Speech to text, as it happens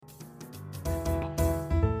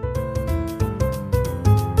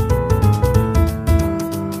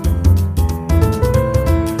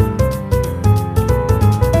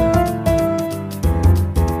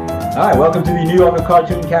All right, welcome to the New Yorker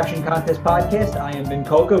Cartoon Caption Contest podcast. I am Ben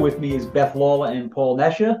Coca. With me is Beth Lawler and Paul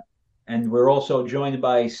Nesha. And we're also joined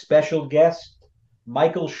by special guest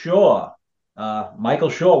Michael Shaw. Michael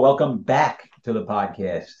Shaw, welcome back to the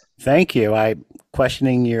podcast. Thank you. I'm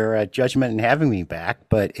questioning your judgment in having me back,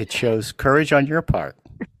 but it shows courage on your part.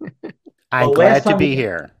 I'm glad to be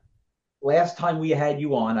here. Last time we had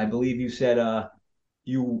you on, I believe you said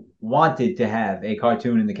you wanted to have a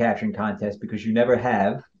cartoon in the caption contest because you never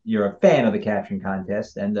have. You're a fan of the caption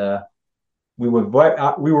contest, and we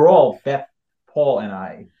were all, Beth, Paul, and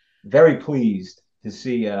I, very pleased to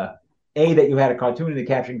see A, that you had a cartoon in the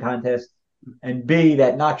caption contest, and B,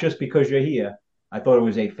 that not just because you're here, I thought it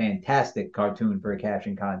was a fantastic cartoon for a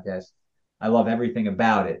caption contest. I love everything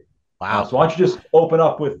about it. Wow. So why don't you just open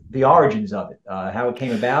up with the origins of it, how it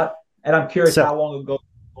came about, and I'm curious how long ago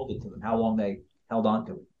you told it to them, how long they held on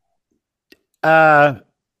to it.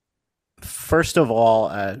 First of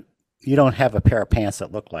all, you don't have a pair of pants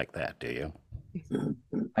that look like that, do you?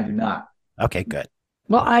 I do not. Okay, good.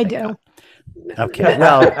 Well, I do. Okay,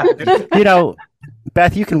 well,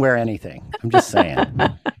 Beth, you can wear anything. I'm just saying.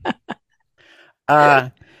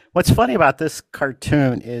 What's funny about this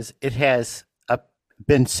cartoon is it has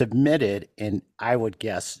been submitted in, I would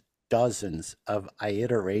guess, dozens of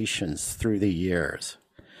iterations through the years.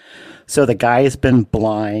 So the guy has been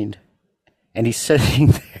blind, and he's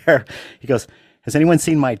sitting there. He goes, "Has anyone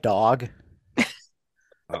seen my dog?"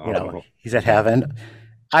 He's at heaven.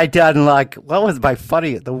 I done like, what was my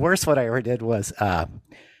funny? The worst one I ever did was,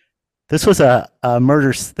 this was a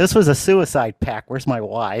murder. This was a suicide pact. Where's my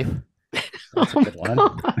wife? That's a good one.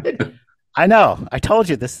 God. I know. I told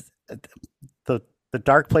you this. The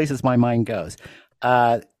dark places my mind goes.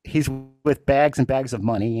 He's with bags and bags of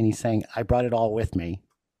money, and he's saying, "I brought it all with me."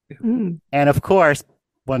 Mm. And of course,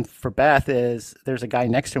 one for Beth is there's a guy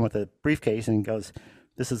next to him with a briefcase, and he goes,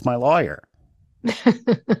 "This is my lawyer."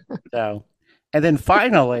 So, and then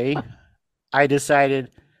finally, I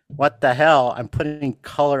decided, what the hell? I'm putting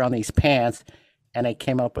color on these pants, and I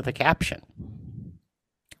came up with a caption,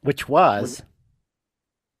 which was,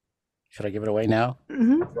 should I give it away now?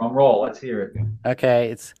 Mm-hmm. Drum roll, let's hear it. Okay,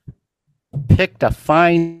 it's picked a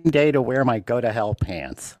fine day to wear my go to hell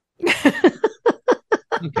pants.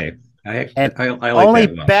 Okay, I like only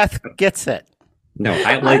that one. Beth gets it. No,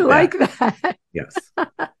 I I like like that. Yes.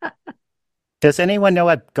 Does anyone know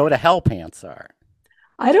what go to hell pants are?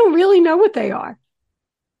 I don't really know what they are.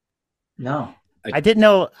 No. I didn't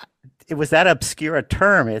know it was that obscure a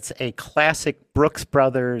term. It's a classic Brooks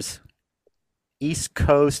Brothers, East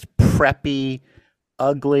Coast preppy,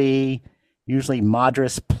 ugly, usually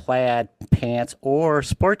Madras plaid pants or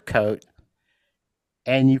sport coat,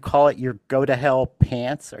 and you call it your go to hell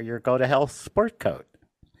pants or your go to hell sport coat.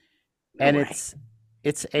 And Right.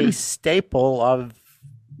 it's a staple of,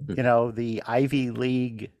 the Ivy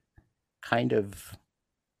League kind of,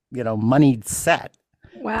 moneyed set,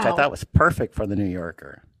 Wow. which I thought was perfect for the New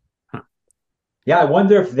Yorker. Yeah, I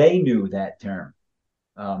wonder if they knew that term.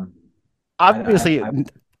 Obviously,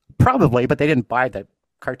 probably, but they didn't buy the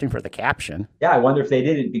cartoon for the caption. Yeah, I wonder if they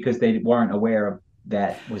didn't because they weren't aware of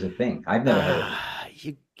that was a thing. I've never heard of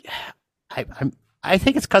it. I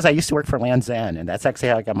think it's because I used to work for Land's End, and that's actually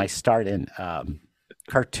how I got my start in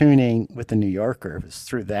cartooning with the New Yorker. It was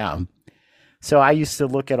through them. So I used to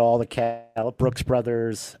look at all the Brooks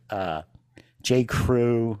Brothers, J.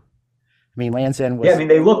 Crew. I mean, Land's End was... Yeah, I mean,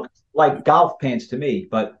 they look like golf pants to me,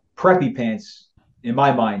 but preppy pants, in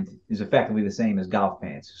my mind, is effectively the same as golf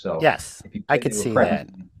pants. So Yes, if you I say could they were see preppy that.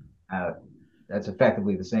 pants, that's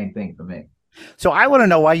effectively the same thing for me. So I want to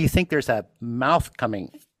know why you think there's a mouth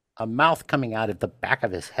coming out of the back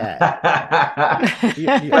of his head.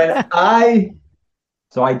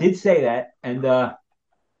 So I did say that, and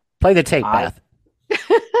Play the tape, Beth.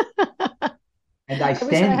 and I I wish I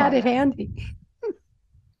stand had by it that. handy.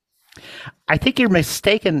 I think you're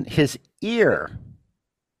mistaken his ear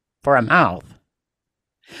for a mouth.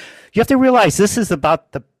 You have to realize this is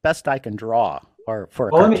about the best I can draw, or for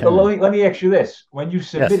a Well, cartoon. let me ask you this: when you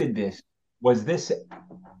submitted this, is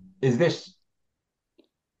this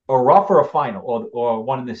a rough or a final, or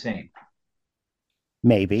one and the same?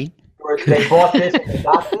 Maybe. Or they bought this and they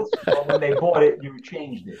got this, or when they bought it, you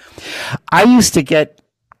changed it. I used to get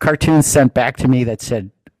cartoons sent back to me that said,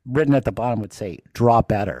 written at the bottom would say, "Draw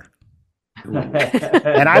better,"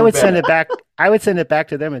 and I would send it back. I would send it back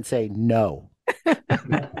to them and say, "No,"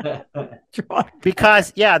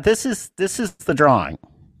 because this is the drawing.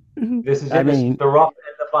 This is I it. This mean- is the rough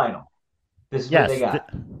and the final. This is what they got.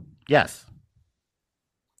 Yes.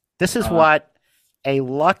 This is what a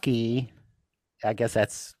lucky, I guess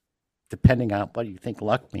that's depending on what you think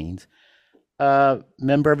luck means,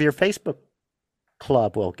 member of your Facebook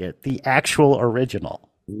club will get the actual original.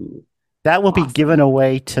 Ooh. That will be Awesome. given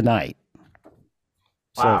away tonight.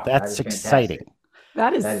 So Wow, that that's is exciting. fantastic.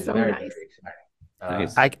 That is That is so very, nice. very exciting.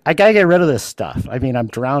 Nice. I gotta get rid of this stuff. I mean, I'm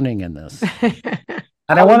drowning in this, and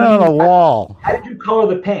I How want it do on you- a wall. How did you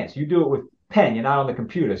color the pants? You do it with pen. You're not on the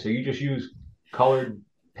computer, so you just use colored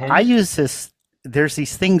pens. I use this. There's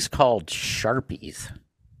these things called Sharpies.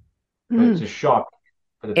 But it's Mm. a sharp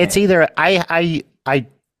for the It's pen. either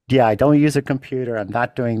I don't use a computer. I'm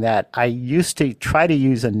not doing that. I used to try to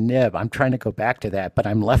use a nib. I'm trying to go back to that, but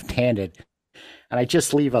I'm left-handed, and I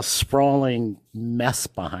just leave a sprawling mess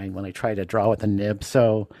behind when I try to draw with a nib.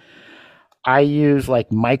 So I use like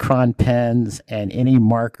Micron pens and any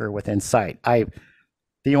marker within sight. The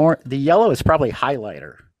yellow is probably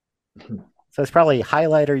highlighter. So it's probably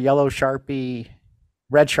highlighter, yellow Sharpie,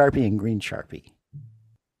 red Sharpie, and green Sharpie.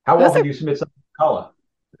 How Those often are- do you submit something in color?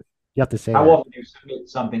 You have to say How that. often do you submit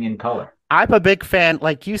something in color? I'm a big fan,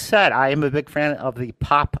 like you said, I am a big fan of the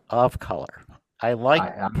pop of color. I like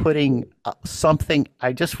I'm- putting something.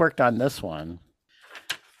 I just worked on this one.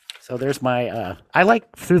 So there's my, I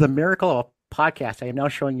like through the miracle of a podcast, I am now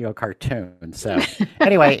showing you a cartoon. So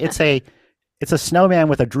anyway, it's a snowman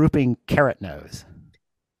with a drooping carrot nose.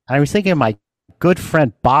 And I was thinking of my good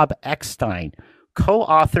friend Bob Eckstein,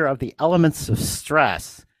 co-author of The Elements of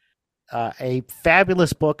Stress, a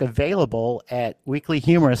fabulous book available at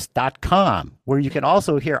weeklyhumorist.com, where you can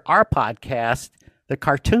also hear our podcast, The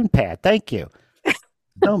Cartoon Pad. Thank you.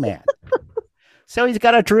 Snowman. So he's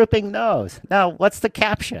got a drooping nose. Now, what's the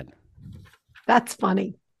caption? That's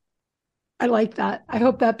funny. I like that. I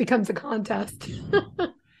hope that becomes a contest.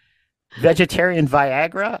 Vegetarian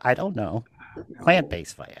Viagra? I don't know.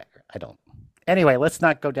 Plant-based Viagra? I don't. Anyway, let's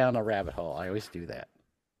not go down a rabbit hole. I always do that.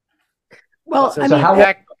 Well, So I mean,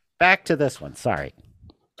 how- Back to this one. Sorry.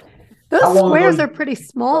 those how long ago squares you- are pretty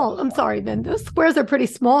small. I'm sorry, Ben. Those squares are pretty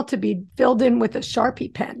small to be filled in with a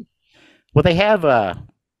Sharpie pen. Well, they have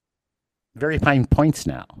very fine points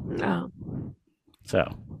now. Oh. So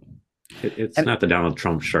It's And- not the Donald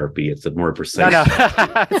Trump Sharpie. It's a more no, precise. no,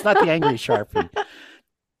 it's not the angry Sharpie.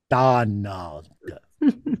 Donald.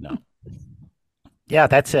 No. Yeah,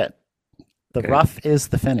 that's it. The Okay. rough is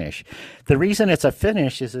the finish. The reason it's a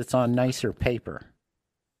finish is it's on nicer paper.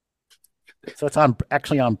 So it's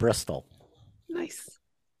actually on Bristol. Nice.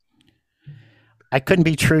 I couldn't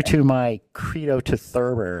be true to my credo to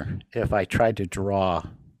Thurber if I tried to draw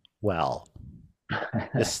well.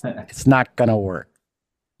 It's not going to work.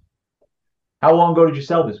 How long ago did you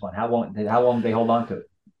sell this one? How long did they hold on to it?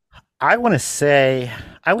 I want to say,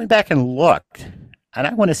 I went back and looked, and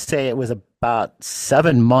I want to say it was about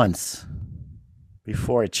 7 months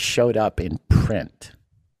before it showed up in print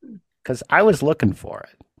because I was looking for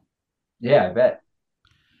it. Yeah, I bet.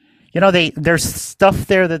 You know, there's stuff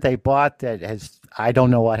there that they bought that I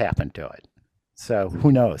don't know what happened to it. So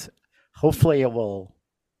who knows? Hopefully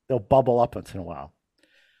they'll bubble up once in a while.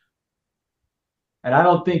 And I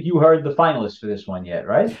don't think you heard the finalists for this one yet,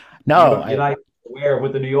 right? No, You're not aware of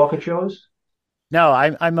what the New Yorker chose? no,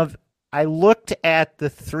 I looked at the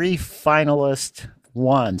 3 finalists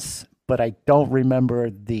once, but I don't remember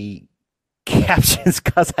the captions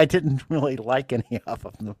because I didn't really like any of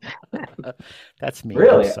them. That's me.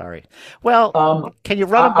 Really? I'm sorry. Well, can you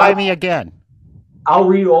run them I- by me again? I'll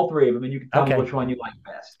read all 3 of them, and you can tell Okay. me which one you like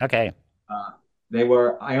best. Okay. They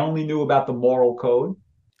were, I only knew about the moral code.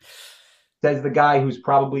 Says the guy who's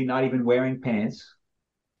probably not even wearing pants.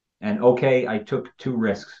 And okay, I took 2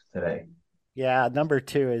 risks today. Yeah, number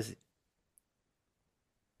 2 is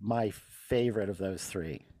my favorite of those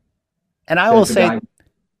 3. And I Says will the say, guy-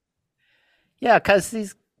 yeah, because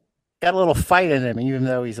he's got a little fight in him, even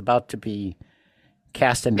though he's about to be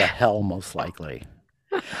cast into hell, most likely.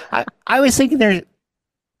 I was thinking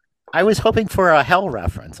I was hoping for a hell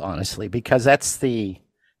reference, honestly, because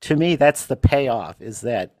to me, that's the payoff, is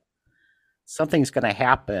that something's going to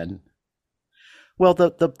happen. Well,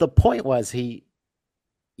 the point was he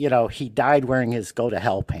died wearing his go to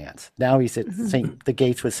hell pants. Now he's at the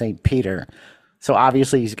gates with St. Peter. So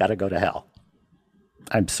obviously he's got to go to hell.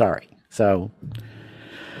 I'm sorry. So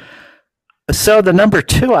the number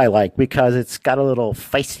 2 I like because it's got a little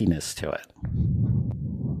feistiness to it.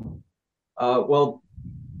 well,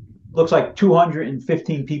 looks like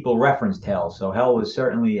 215 people referenced hell, so hell is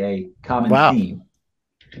certainly a common Wow. theme.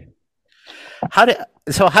 How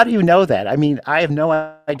do you know that? I mean, I have no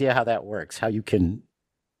idea how that works. How you can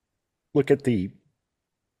look at the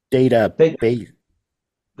data base.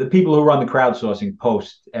 The people who run the crowdsourcing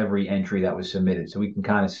post every entry that was submitted, so we can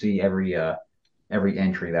kind of see every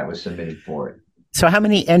entry that was submitted for it. So how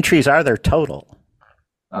many entries are there total?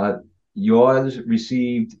 Yours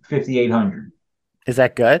received 5,800. Is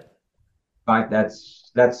that good?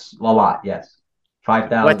 That's a lot. Yes,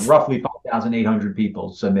 5,000, What's roughly 5,800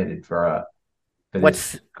 people submitted for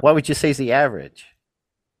this. what would you say is the average?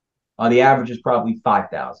 The average is probably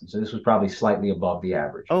 5,000. So this was probably slightly above the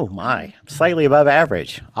average. Oh my, slightly above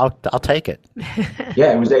average. I'll take it.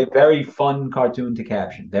 Yeah, it was a very fun cartoon to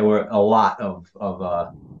caption. There were a lot of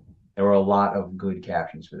good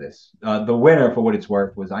captions for this. The winner, for what it's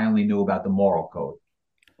worth, was I only knew about the moral code,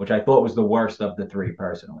 which I thought was the worst of the three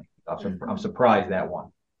personally. I'm surprised that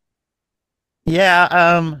one.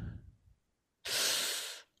 Yeah.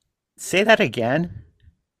 Say that again.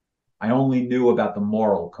 I only knew about the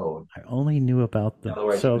moral code. I only knew about In other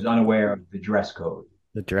words, I was unaware of the dress code.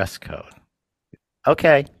 the dress code.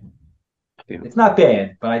 Okay. It's not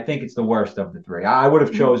bad, but I think it's the worst of the three. I would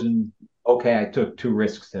have chosen. Okay, I took two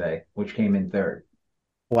risks today, which came in third.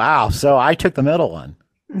 Wow. So I took the middle one.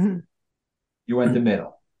 Mhm. You went the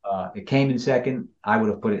middle. It came in second. I would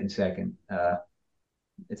have put it in second.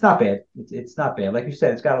 It's not bad. It's not bad. Like you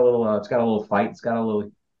said, it's got a little. It's got a little fight. It's got a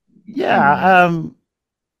little. Yeah.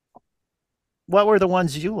 What were the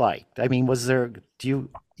ones you liked? I mean, was there?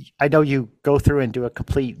 I know you go through and do a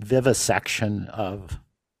complete vivisection of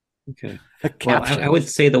Okay. Well, captions. I would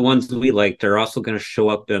say the ones we liked are also going to show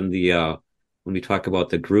up in the when we talk about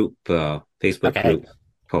the group Facebook Okay. group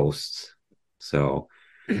posts. So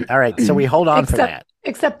All right. So we hold on for Except- that.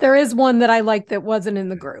 Except there is one that I liked that wasn't in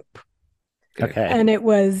the group. Okay. And it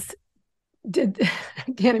was I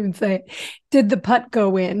can't even say it. Did the putt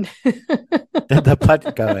go in? Did the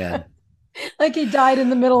putt go in? Like he died in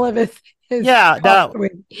the middle of his Yeah, no.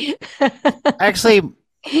 swing. Actually,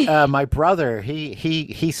 my brother,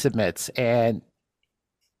 he submits, and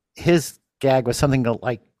his gag was something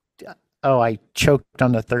like, "Oh, I choked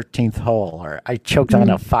on the 13th hole," or "I choked on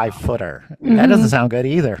a 5-footer." That doesn't sound good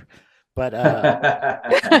either. But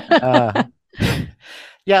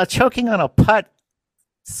yeah, choking on a putt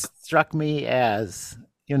struck me as,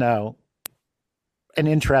 an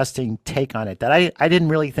interesting take on it. That I didn't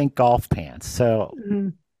really think golf pants, so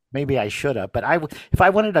Mhm. maybe I should have. But if I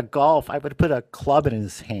wanted to golf, I would put a club in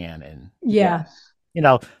his hand, and Yeah.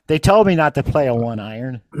 they told me not to play a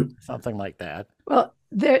 1-iron, something like that. Well,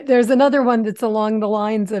 there's another one that's along the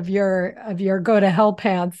lines of your go to hell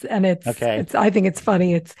pants, and Okay. it's I think it's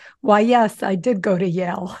funny. It's why yes, I did go to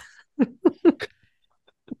Yale.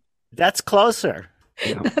 That's closer.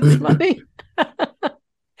 yeah. That's funny.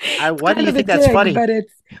 Why do Kind you of a think that's dig, funny? But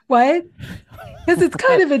it's what? Because it's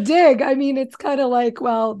kind of a dig. I mean, it's kind of like,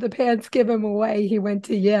 well, the pants give him away. He went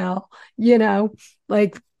to Yale,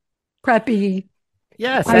 like preppy,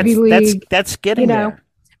 Yes, Ivy League, that's getting there.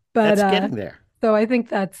 but That's getting there. so I think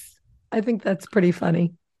that's pretty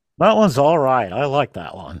funny. That one's all right. I like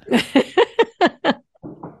that one.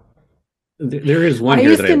 There is one I here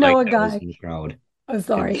used that to I know like a that was guy. in the crowd. Oh,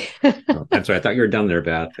 sorry. Oh, that's right. I thought you were done there,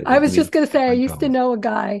 Beth. I was just going to say, I used to know a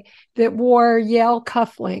guy that wore Yale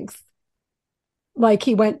cufflinks. Like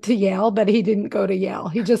he went to Yale, but he didn't go to Yale.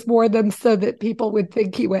 He just wore them so that people would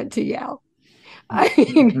think he went to Yale. I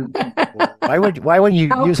mean, Why wouldn't you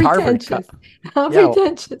how use Harvard? pretentious. How Yeah.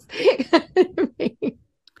 pretentious.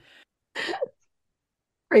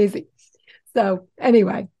 Crazy. So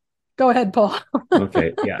anyway, go ahead, Paul.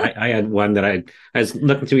 Okay. Yeah. I had one that I was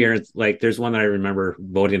looking through here. It's like there's one that I remember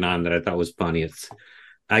voting on that I thought was funny. It's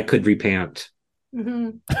I could repant.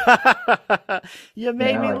 Mhm. You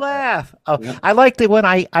made Yeah, I me like that. laugh. Oh, Yeah. I liked it when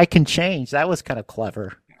I can change. That was kind of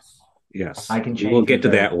clever. Yes. I can We change will get to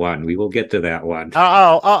it, that one. We will get to that one.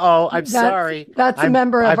 I'm That's- sorry. That's a I'm-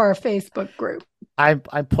 member of I'm- our Facebook group. I'm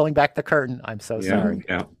pulling back the curtain. I'm so Yeah. sorry.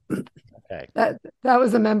 Yeah. Okay. That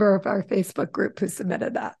was a member of our Facebook group who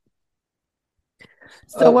submitted that.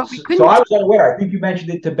 So what we so couldn't I was unaware. I think you mentioned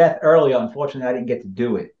it to Beth earlier. Unfortunately, I didn't get to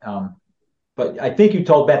do it. But I think you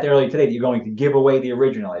told Beth earlier today that you're going to give away the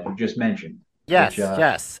original, as you just mentioned. Yes, Which,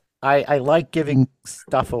 yes. I like giving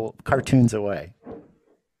cartoons away.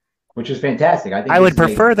 Which is fantastic. I think I would this is a-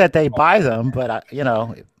 prefer that they buy them, but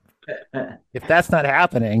if that's not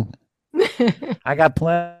happening, I got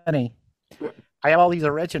plenty. I have all these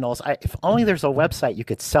originals. If only there's a website you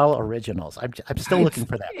could sell originals. I'm still looking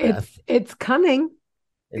for that. Beth. it's coming.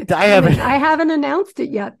 It's I haven't. coming. I haven't announced it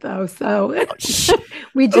yet though, so Shh.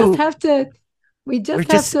 we just Ooh. have to We're let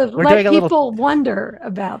doing a little- people wonder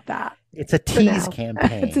about that. It's a for tease now.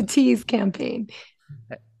 campaign. It's a tease campaign.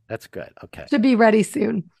 That's good. Okay. Should be ready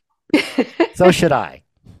soon. So should I.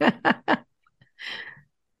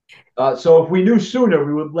 So if we knew sooner,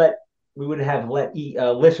 we would have let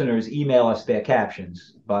listeners email us their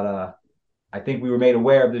captions. But I think we were made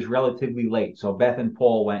aware of this relatively late. So Beth and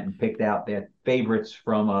Paul went and picked out their favorites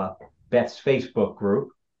from Beth's Facebook group,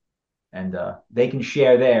 and they can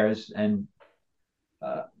share theirs. And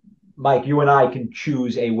Mike, you and I can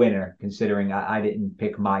choose a winner, considering I didn't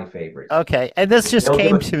pick my favorites. Okay, and this just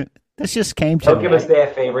came to me. They'll give us their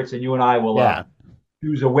favorites, and you and I will Yeah.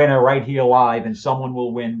 choose a winner right here live, and someone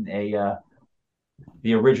will win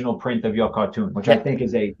the original print of your cartoon, which I think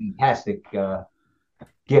is a fantastic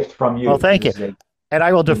gift from you. Well, thank you. And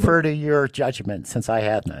I will defer to your judgment since I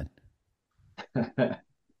have none.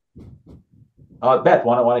 Beth,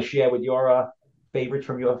 want to share with your favorites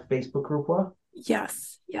from your Facebook group?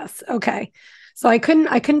 Yes. Okay. So I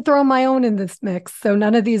couldn't throw my own in this mix, so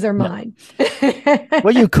none of these are mine.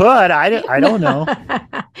 Well, you could. I don't know.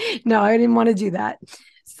 No, I didn't want to do that.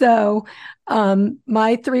 So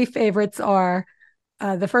my three favorites are,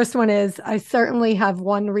 the first one is, I certainly have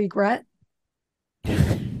one regret.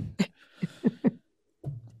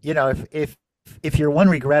 You know, if your one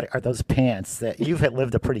regret are those pants, that you've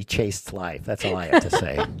lived a pretty chaste life. That's all I have to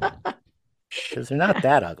say. Because they're not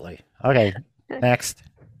that ugly. Okay, next.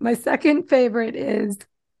 My second favorite is,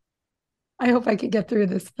 I hope I can get through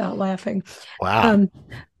this without laughing. Wow.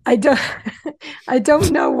 I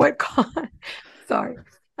don't know what caused. Sorry,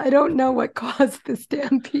 I don't know what caused the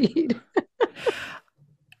stampede.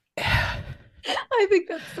 I think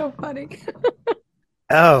that's so funny.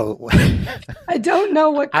 Oh, I don't know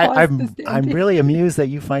what caused the stampede. I'm really amused that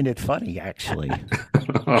you find it funny, actually.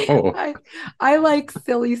 Oh. I like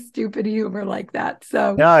silly, stupid humor like that.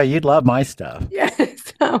 So No, you'd love my stuff. yeah,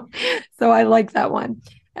 so I like that one.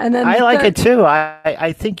 And then I like it too.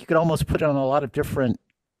 I think you could almost put it on a lot of different.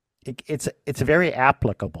 It's very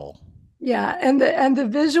applicable. Yeah, and the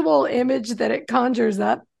visual image that it conjures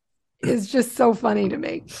up is just so funny to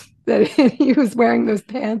me, that he was wearing those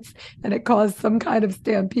pants and it caused some kind of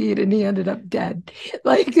stampede and he ended up dead.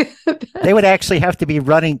 Like they would actually have to be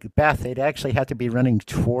running, Beth. They'd actually have to be running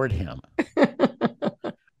toward him.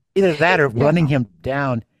 Either that or running him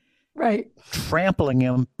down, right? Trampling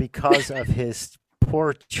him because of his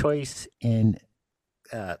poor choice in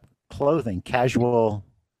clothing, casual,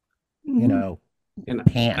 you know. And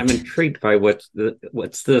pants. I'm intrigued by what's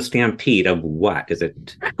the stampede of what? Is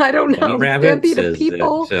it? I don't know. Stampede of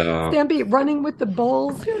people, it, stampede running with the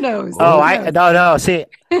bulls. Who knows? Oh, no. See,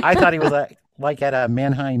 I thought he was like at a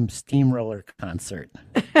Mannheim Steamroller concert,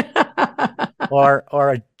 or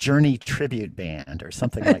a Journey tribute band, or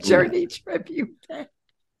something like Journey tribute band.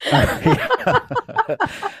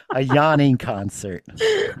 A yawning concert.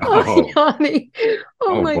 Yawning.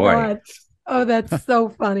 Oh my boy. God. Oh, that's so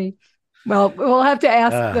funny. Well, we'll have to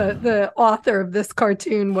ask the author of this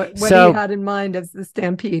cartoon what he had in mind as the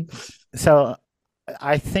stampede. So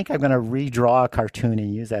I think I'm going to redraw a cartoon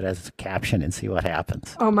and use that as a caption and see what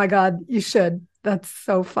happens. Oh my God, you should. That's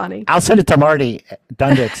so funny. I'll send it to Marty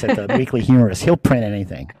Dundix at the Weekly Humorist. He'll print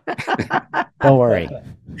anything. Don't worry.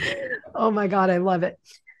 Oh my God, I love it.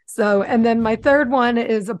 So, and then my third one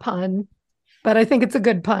is a pun, but I think it's a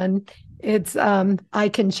good pun. It's I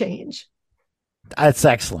can change. That's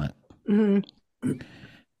excellent. Mm-hmm.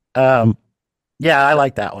 Yeah, I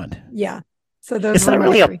like that one. Yeah. So those it's not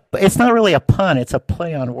really a pun. It's a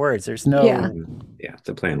play on words. There's no. Yeah, it's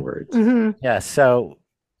a play on words. Mm-hmm. Yeah. So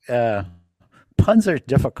puns are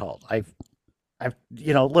difficult. I've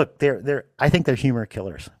look, they're. I think they're humor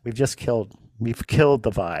killers. We've killed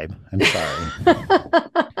the vibe. I'm sorry.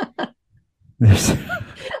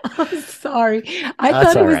 I'm sorry. I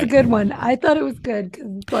thought it was a good one. I thought it was good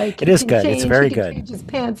because, like, it is good. It's very good. He can change his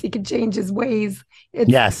pants. He can change his ways.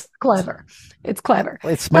 It's clever. It's clever.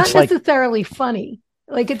 It's much not necessarily funny.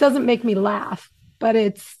 Like, it doesn't make me laugh, but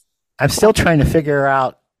it's. I'm still trying to figure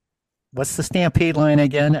out what's the stampede line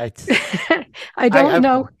again. I don't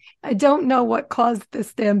know. I don't know what caused the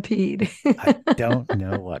stampede. I don't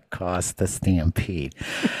know what caused the stampede.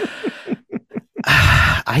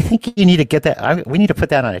 I think you need to get that. We need to put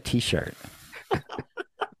that on a T-shirt.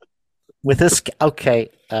 With this, okay.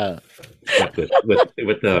 With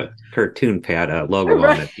the cartoon pad logo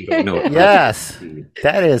right. on it. You don't know. Yes,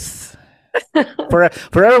 that is for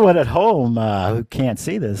everyone at home who can't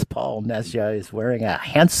see this. Paul Nesja is wearing a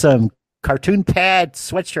handsome cartoon pad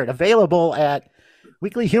sweatshirt available at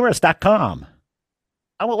weeklyhumorist.com.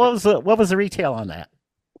 What was the retail on that?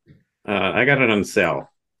 I got it on sale.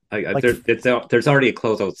 There's already a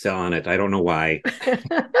closeout sale on it. I don't know why.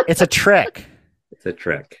 It's a trick. It's a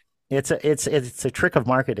trick. It's a trick of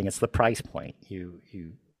marketing. It's the price point. You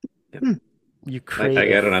create. I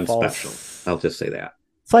got it on special. I'll just say that.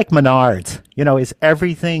 It's like Menards. Is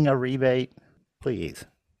everything a rebate? Please.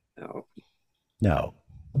 No.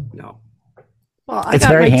 Well, it's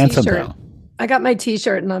very handsome though. I got my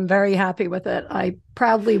T-shirt and I'm very happy with it. I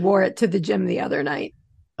proudly wore it to the gym the other night.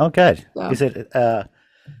 Oh, good. So- Is it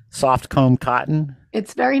soft comb cotton?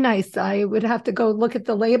 It's very nice. I would have to go look at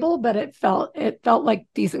the label, but it felt like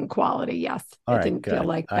decent quality. Yes, All it right, didn't feel good.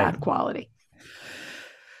 like bad quality.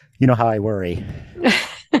 You know how I worry.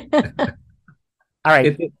 All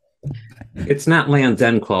right. It's not Land's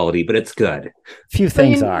End quality, but it's good. Few So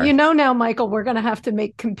things are. you know now, Michael, we're going to have to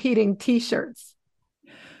make competing T-shirts.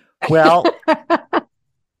 Well,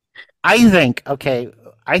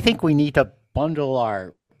 I think we need to bundle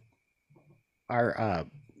our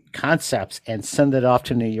concepts and send it off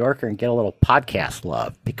to New Yorker and get a little podcast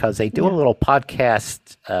love, because they do a little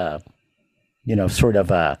podcast, sort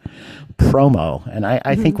of a promo, and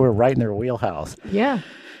I think we're right in their wheelhouse. Yeah.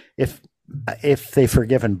 If they've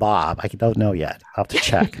forgiven Bob, I don't know yet. I'll have to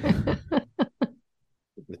check.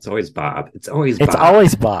 It's always Bob. It's always Bob. It's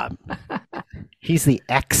always Bob. He's the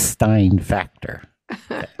Eckstein factor.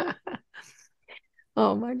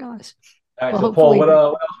 Oh my gosh. All right, Well, so Paul, hopefully- what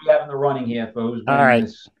else do we have in the running here for who's winning All right.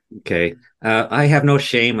 this? Okay. I have no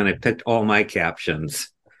shame, and I picked all my captions.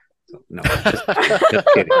 No, just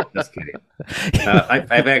kidding. Just kidding.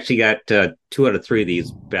 I've actually got 2 out of 3 of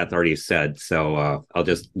these Beth already said, so I'll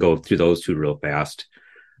just go through those 2 real fast.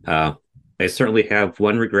 I certainly have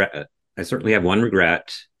one regret.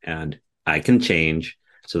 And I can change.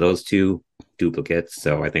 So those 2 duplicates.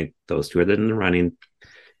 So I think those 2 are in the running.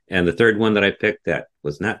 And the third one that I picked that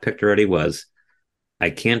was not picked already was, I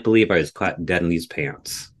can't believe I was caught dead in these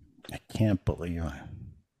pants. I can't believe it.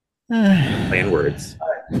 Plain words.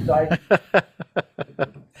 Sorry.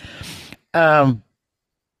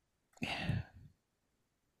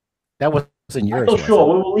 That wasn't yours. Oh, was sure. it?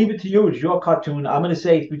 We'll leave it to you. It's your cartoon. I'm going to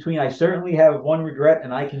say it's between I certainly have one regret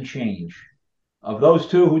and I can change. Of those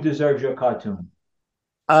 2, who deserves your cartoon?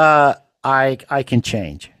 I can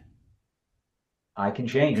change. I can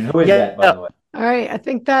change. And who is Yeah. that, by the way? All right. I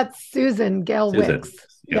think that's Susan Gail Susan. Wicks.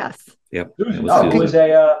 Yep. Yes. Yep. Susan. It was Oh, Susan. who is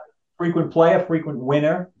a frequent player, frequent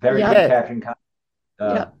winner, very Yeah. good caption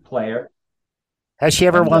Yeah. player. Has she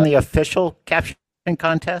ever And, won the official caption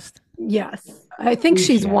contest? Yes. I think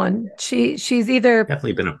she's Yeah. won. She's either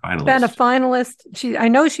Definitely been a finalist. been a finalist. I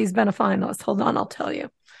know she's been a finalist. Hold on, I'll tell you.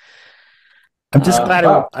 I'm just glad.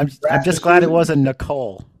 wow. I'm Congrats just to glad it Susan. wasn't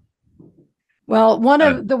Nicole. Well,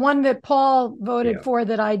 Uh, the one that Paul voted yeah. for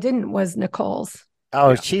that I didn't was Nicole's. Oh,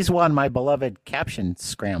 Yeah. she's won my beloved caption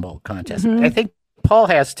scramble contest. Mhm. I think Paul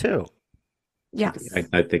has too. Yes. I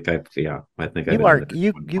think I You are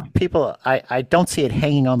you people. I don't see it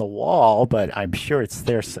hanging on the wall, but I'm sure it's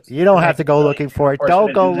there. You don't have to go looking for it. Of course, Don't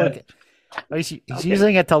I go do that. look. He's Okay.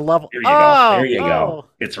 using it to level. There you go. Oh, There you go.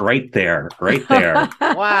 It's right there. Right there.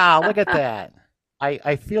 Wow, look at that.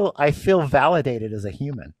 I feel validated as a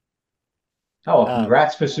human. Oh,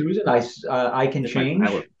 congrats for Susan. I can change.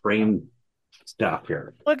 I would frame stuff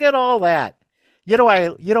here. Look at all that.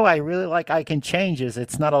 I really like I can change is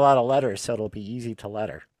it's not a lot of letters, so it'll be easy to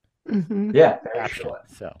letter. Mhm. Yeah, very Caption. sure.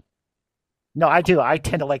 So no, I do. I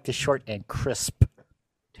tend to like the short and crisp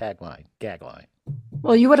gag line.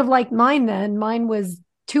 Well, you would have liked mine then. Mine was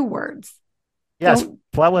 2 words. Yes. Don't-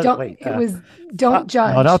 What was Don't, wait? it was don't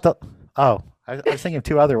judge. No, I was thinking of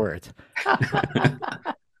 2 other words.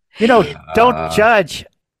 Don't judge.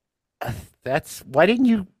 That's why didn't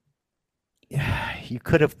you? You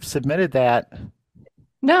could have submitted that.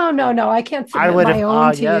 No. I can't I submit would my have-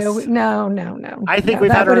 own to yes. you. No. I think No,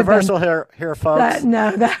 we've that had a would have been- reversal here, folks.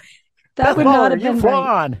 That would not have been you've right.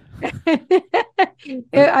 won.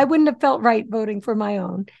 I wouldn't have felt right voting for my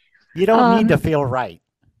own. You don't need to Um, feel right.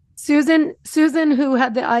 Susan, who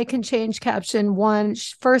had the I Can Change caption, won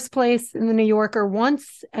first place in the New Yorker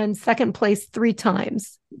once and second place 3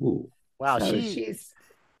 times. Ooh. Wow, So you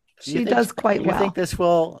she think- does quite You well. think this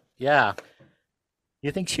will? Yeah.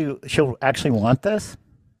 You think she'll actually want this?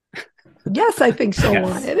 Yes, I think she'll Yes.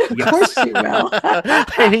 want it. Of Yes. course she will.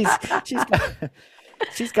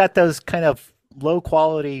 She's got those kind of low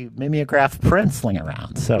quality mimeograph prints laying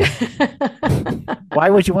around. So why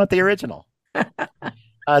would you want the original?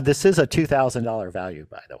 This is a $2,000 value,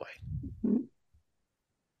 by the way.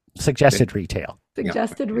 Suggested retail.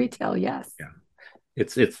 Suggested retail, yes. Yeah.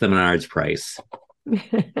 It's the Menards price.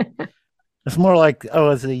 It's more like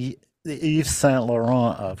it's the Yves Saint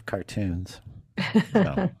Laurent of cartoons.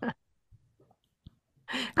 So.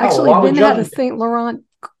 Actually, why would Vin had a judge- Saint Laurent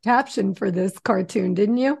caption for this cartoon,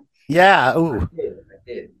 didn't you? Yeah. Ooh. I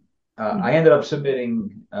did. I ended up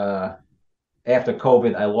submitting after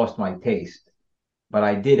COVID. I lost my taste, but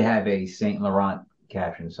I did have a Saint Laurent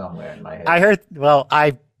caption somewhere in my head. I heard. Well,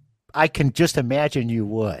 I can just imagine you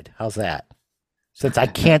would. How's that? Since I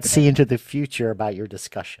can't see into the future about your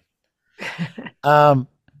discussion. Yeah.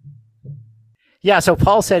 So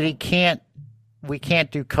Paul said he can't we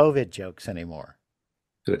can't do COVID jokes anymore.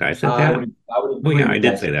 Did I say that? I would Oh, agree yeah, I with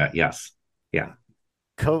did that. say that. Yes. Yeah.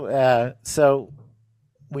 So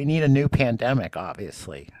we need a new pandemic,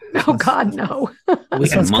 obviously. Oh God, no. We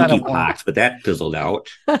This had one's kinda monkeypox, but that fizzled out.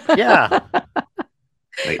 Yeah.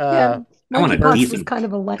 Like, Yeah, I want a monkeypox was decent kind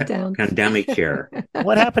of a letdown. pandemic here.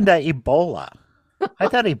 What happened to Ebola? I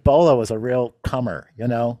thought Ebola was a real comer, you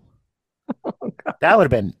know? That would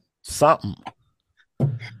have been something.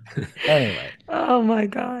 Anyway. Oh my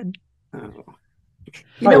God. Oh.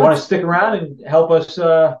 You All right, know want to what's stick around and help us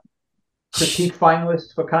critique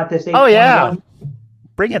finalists for contest 821? Oh, yeah.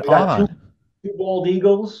 Bring it We got on. two bald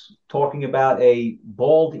eagles talking about a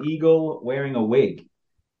bald eagle wearing a wig.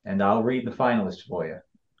 And I'll read the finalists for you.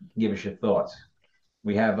 Give us your thoughts.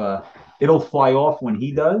 We have It'll Fly Off When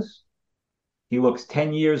He Does. He looks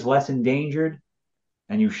 10 years less endangered.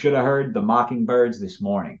 And you should have heard the mockingbirds this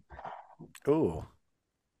morning. Ooh.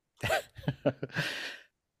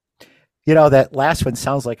 You know, that last one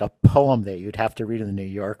sounds like a poem that you'd have to read in the New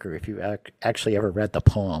Yorker if you actually ever read the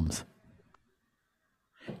poems.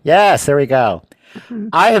 Yes, there we go. Mhm.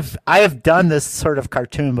 I have done this sort of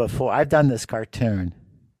cartoon before. I've done this cartoon.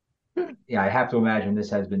 Yeah, I have to imagine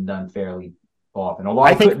this has been done fairly often. Although I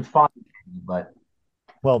I think- couldn't find it, but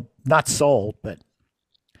Well, not sold, but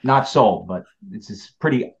not sold. But it's a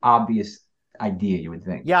pretty obvious idea, you would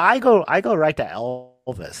think. yeah, I go right to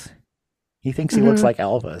Elvis. He thinks he looks Mhm. like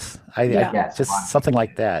Elvis. Yeah. Yes, Just fine. something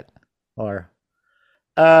like that. Or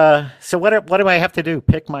so what do I have to do?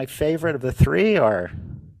 Pick my favorite of the three, or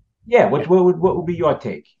Yeah, what would be your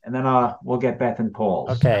take? And then we'll get Beth and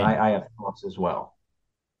Paul's. Okay. And I have thoughts as well.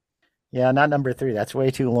 yeah, not number three. That's way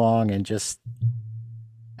too long and just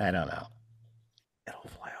I don't know. It'll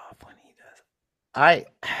fly off when he does.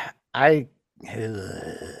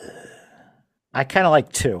 I kind of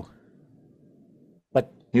like two,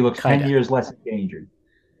 but He looks Kinda. 10 years less endangered.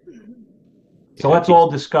 So let's all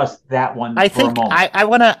discuss that one I for think a moment. I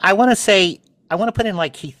want to put in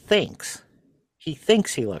like he thinks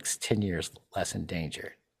he looks 10 years less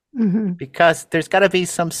endangered. Mhm. Because there's got to be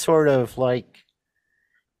some sort of like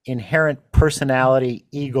inherent personality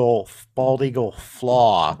bald eagle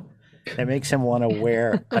flaw that makes him want to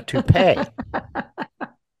wear a toupee.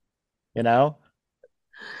 You know?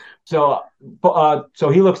 So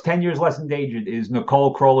he looks 10 years less endangered is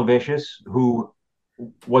Nicole Krolovicius, who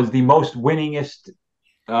was the most winningest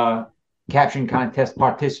caption contest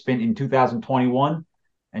participant in 2021.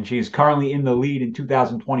 And she is currently in the lead in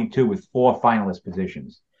 2022 with 4 finalist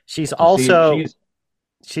positions. She's So also she is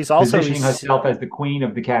she's also positioning herself as the queen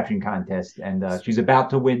of the caption contest. And she's about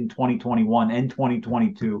to win 2021 and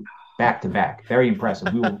 2022 back to back. Very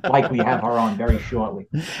impressive. We will likely have her on very shortly.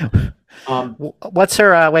 what's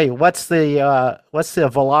her what's the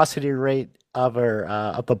velocity rate of her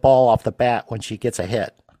of the ball off the bat when she gets a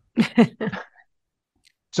hit?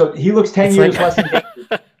 So he looks 10 It's years like- less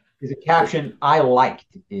endangered. Is a caption I liked.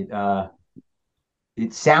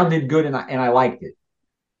 It sounded good and I liked it.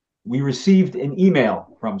 We received an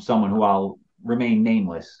email from someone who I'll remain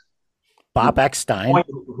nameless, Bob Eckstein.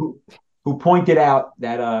 who pointed out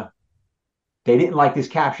that they didn't like this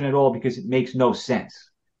caption at all because it makes no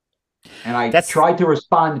sense. And I tried to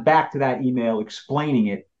respond back to that email explaining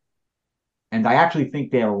it, and I actually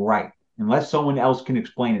think they're right. Unless someone else can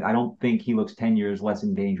explain it, I don't think he looks 10 years less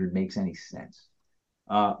endangered makes any sense.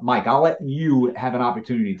 Mike, I'll let you have an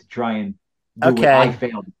opportunity to try and do what I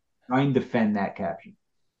failed. Try and defend that caption.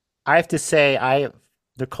 I have to say,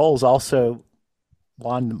 Nicole's also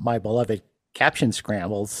won my beloved caption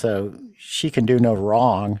scrambles, so she can do no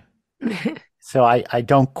wrong. So I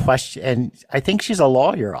don't question, and I think she's a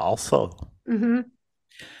lawyer also. Mm-hmm.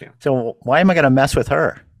 Yeah. So why am I going to mess with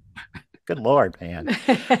her? Good Lord, man.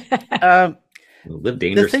 Live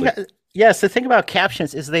dangerously. The thing about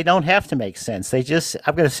captions is they don't have to make sense. They just,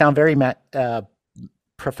 I'm going to sound very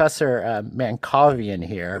Professor Mankovian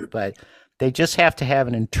here, but they just have to have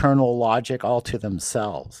an internal logic all to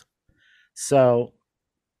themselves. So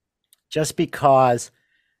just because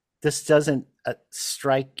this doesn't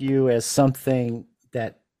strike you as something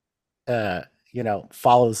that,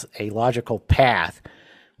 follows a logical path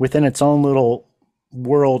within its own little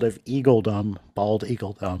world of eagledom, bald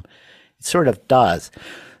eagledom, it sort of does.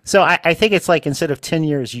 So I think it's like instead of 10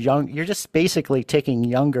 years young, you're just basically taking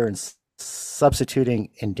younger and substituting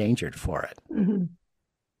endangered for it. Mm-hmm.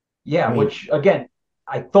 Yeah, which again,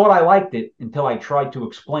 I thought I liked it until I tried to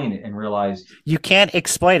explain it and realized you can't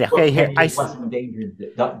explain it. Okay, here less endangered.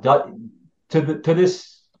 To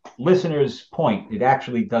this listener's point, it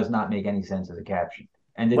actually does not make any sense as a caption.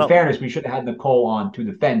 And in fairness, we should have had Nicole on to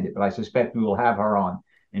defend it, but I suspect we will have her on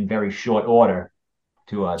in very short order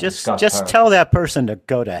to Just discuss her. tell that person to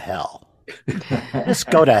go to hell. Just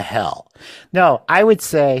go to hell. No, I would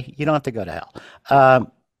say you don't have to go to hell.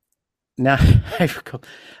 Now,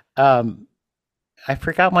 I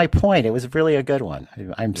forgot my point. It was really a good one.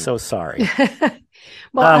 I'm so sorry.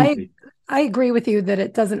 Well, I agree with you that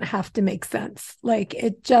it doesn't have to make sense. Like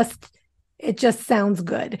it just sounds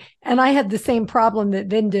good. And I had the same problem that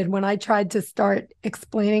Vin did when I tried to start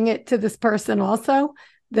explaining it to this person also,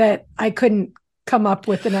 that I couldn't come up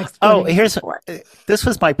with an explanation. This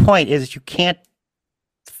was my point, is you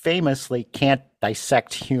famously can't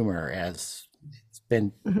dissect humor, as it's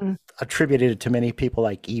been attributed to many people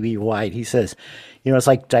like E.B. White. He says, it's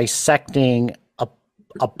like dissecting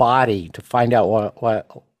a body to find out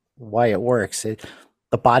why it works.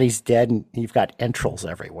 The body's dead and you've got entrails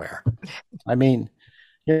everywhere. I mean,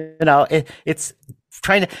 it's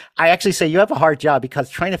trying to, I actually say you have a hard job, because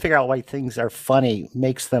trying to figure out why things are funny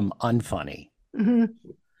makes them unfunny. Mm-hmm.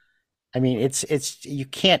 I mean, it's you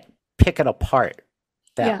can't pick it apart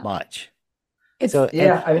that much. I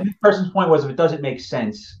mean, this person's point was, if it doesn't make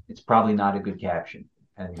sense, it's probably not a good caption.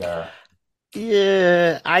 And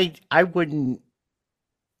I wouldn't.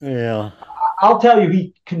 Yeah, I'll tell you,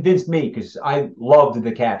 he convinced me, because I loved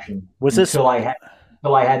the caption until I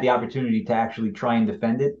had the opportunity to actually try and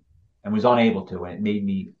defend it, and was unable to, and it made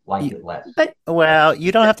me like it less. But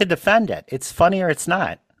you don't have to defend it. It's funny or it's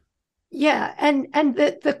not. Yeah, and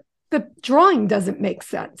the drawing doesn't make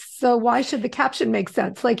sense. So why should the caption make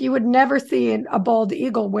sense? Like, you would never see a bald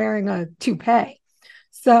eagle wearing a toupee.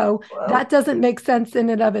 So that doesn't make sense in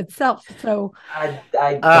and of itself. So I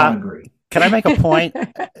don't agree. Can I make a point?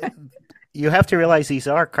 You have to realize these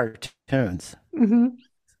are cartoons. Mm-hmm.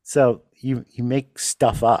 So you make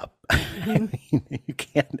stuff up. Mm-hmm. You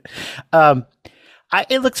can't.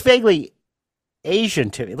 It looks vaguely Asian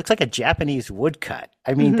to me. It looks like a Japanese woodcut.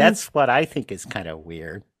 I mean, that's what I think is kind of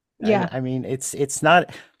weird. Yeah. I mean, it's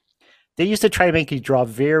not. They used to try to make you draw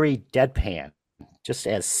very deadpan, just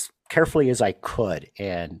as carefully as I could,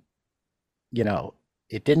 and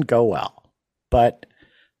it didn't go well. But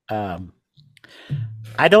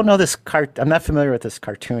I don't know this I'm not familiar with this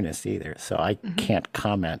cartoonist either, so I can't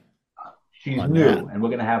comment. She's new, and we're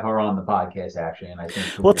going to have her on the podcast, actually. And I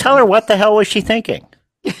think well, tell her what the hell was she thinking.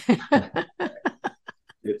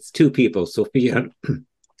 It's two people, Sophia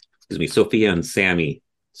and Sammy.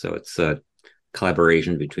 So it's a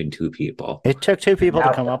collaboration between two people. It took two people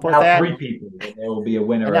to come up with that. 3 people. There will be a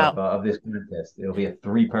winner of this contest. It'll be a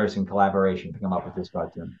 3-person collaboration to come up with this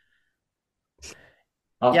cartoon.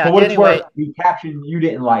 For what it's worth, the caption you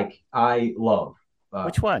didn't like, I love.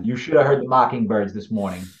 Which one? You should have heard the Mockingbirds this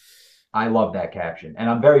morning. I love that caption, and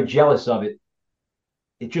I'm very jealous of it.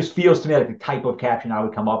 It just feels to me like the type of caption I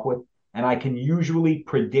would come up with, and I can usually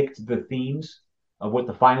predict the themes of what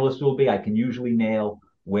the finalists will be. I can usually nail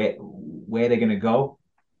where they're going to go,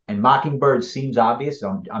 and Mockingbird seems obvious.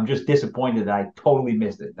 So I'm just disappointed that I totally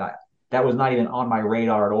missed it. That was not even on my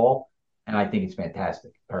radar at all, and I think it's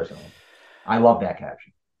fantastic. Personally, I love that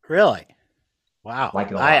caption. Really? Wow.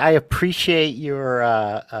 Like it a lot. I appreciate your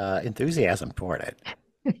enthusiasm for it.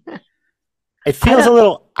 It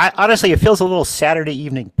feels honestly, it feels a little Saturday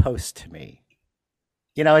Evening Post to me.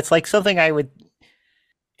 It's like something I don't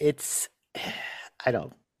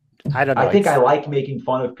know. I think I like making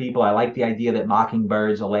fun of people. I like the idea that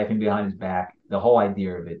mockingbirds are laughing behind his back. The whole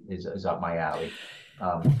idea of it is up my alley.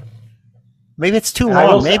 Maybe it's too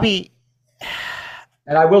long. Maybe.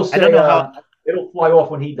 And I will say, I don't know how... it'll fly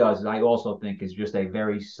off when he does. I also think is just a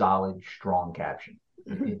very solid, strong caption.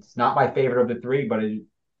 It's not my favorite of the 3, but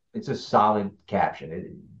it's a solid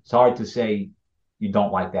caption. It's hard to say you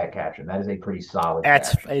don't like that caption. That is a pretty solid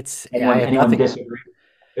caption. Anyone disagree?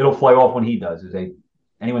 It'll fly off when he does.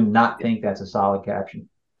 Anyone not think that's a solid caption?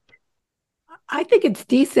 I think it's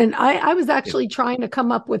decent. I was actually trying to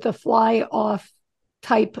come up with a fly off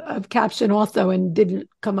type of caption also, and didn't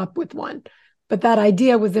come up with one. But that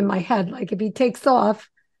idea was in my head. Like, if he takes off,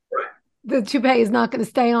 the toupee is not going to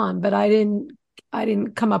stay on. But I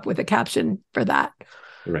didn't come up with a caption for that.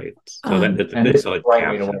 Right. So that's a right caption.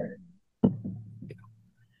 Way to wear it.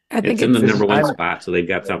 I think it's in the number 1 spot, so they've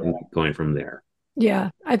got something going from there.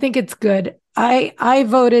 Yeah, I think it's good. I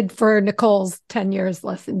voted for Nicole's 10 Years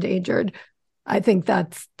Less Endangered. I think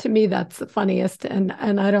to me that's the funniest, and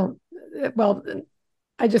I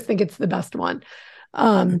just think it's the best one.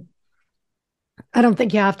 I don't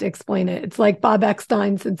think you have to explain it. It's like Bob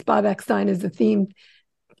Eckstein, since Bob Eckstein is the theme.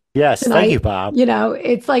 Yes, tonight, thank you, Bob.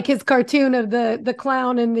 It's like his cartoon of the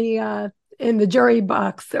clown in the jury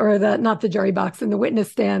box, or not the jury box, in the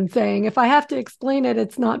witness stand, saying, if I have to explain it,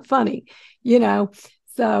 it's not funny,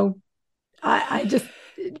 So I just,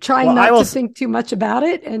 trying not to think too much about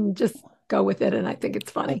it and just go with it. And I think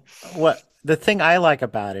it's funny. What the thing I like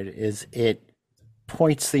about it is it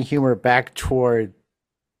points the humor back toward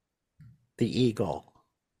the eagle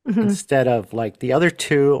instead of like the other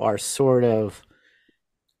two are sort of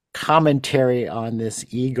commentary on this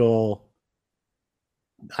eagle.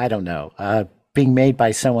 I don't know, being made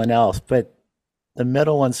by someone else, but the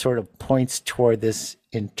middle one sort of points toward this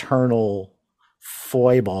internal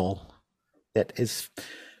foible that is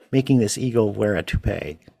making this eagle wear a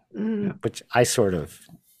toupee, which I sort of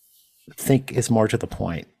think is more to the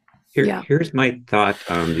point. Here's my thought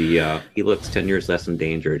on the he looks 10 years less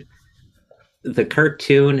endangered. The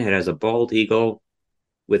cartoon, it has a bald eagle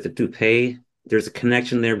with a toupee. There's a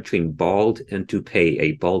connection there between bald and toupee.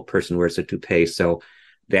 A bald person wears a toupee. So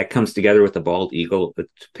that comes together with the bald eagle, the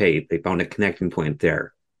toupee. They found a connecting point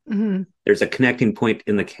there. There's a connecting point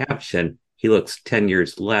in the caption. He looks 10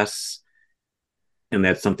 years less. And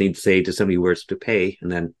that's something you'd say to somebody who wears a toupee.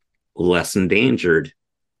 And then less endangered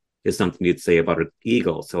is something you'd say about an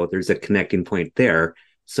eagle. So there's a connecting point there.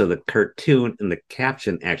 So the cartoon and the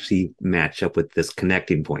caption actually match up with this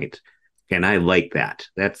connecting point. And I like that.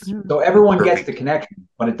 That's so everyone perfect. Gets the connection,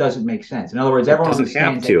 but it doesn't make sense. In other words, everyone doesn't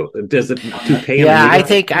have to. Does it toupee? Yeah, I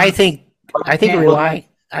think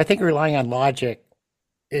relying on logic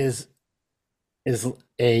is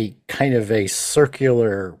a kind of a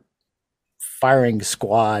circular firing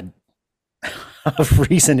squad of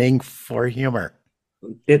reasoning for humor.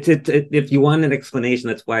 If you want an explanation,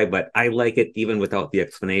 that's why. But I like it even without the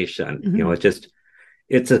explanation. You know,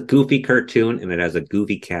 it's a goofy cartoon and it has a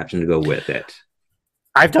goofy caption to go with it.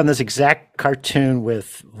 I've done this exact cartoon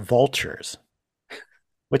with vultures,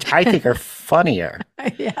 which I think are funnier.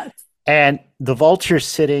 Yes. And the vulture's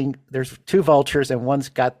sitting. There's two vultures, and one's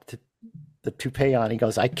got the toupee on. He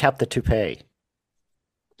goes, "I kept the toupee."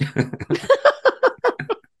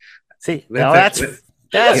 See, that's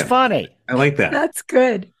funny. I like that. That's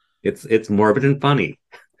good. It's morbid and funny.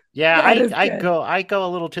 Yeah, I go a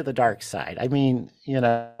little to the dark side. I mean, you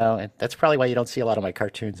know, that's probably why you don't see a lot of my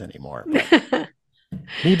cartoons anymore.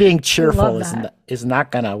 Me being cheerful is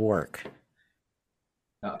not going to work.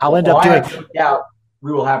 I'll end up doing. Yeah,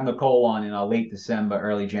 we will have Nicole on in late December,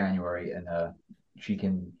 early January, and she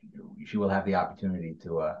will have the opportunity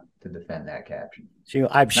to defend that caption.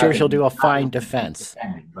 I'm sure she'll do a fine defense,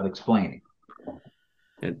 but explaining.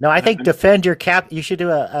 No, I think defend your cap. You should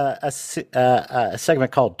do a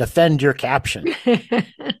segment called "Defend Your Caption," and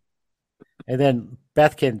then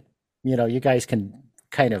Beth can, you guys can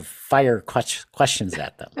kind of fire questions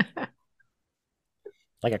at them,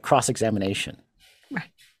 like a cross-examination.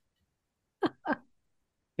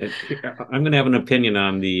 I'm going to have an opinion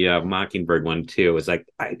on the Mockingbird one too. It's like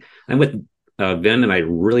I'm with Vin, and I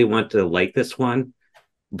really want to like this one,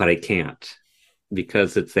 but I can't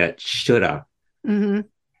because it's that shoulda.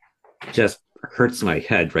 Just hurts my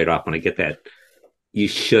head right off when I get that. You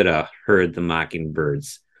shoulda heard the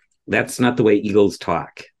mockingbirds. That's not the way eagles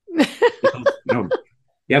talk. You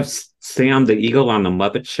have Sam the Eagle on the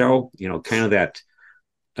Muppet Show. Kind of that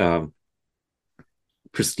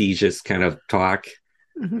prestigious kind of talk.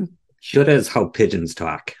 Shoulda is how pigeons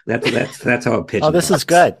talk. That's how a pigeon. Oh, this talks. Is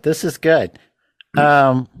good. This is good.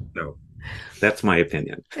 No, that's my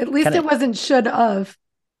opinion. At least it wasn't should of.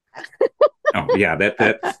 Oh yeah,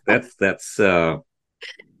 that's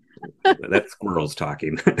squirrels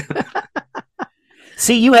talking.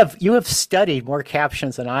 See, you have studied more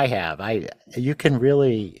captions than I have. I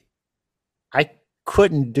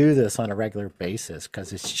couldn't do this on a regular basis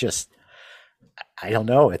because it's just, I don't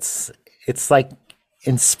know. It's like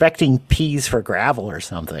inspecting peas for gravel or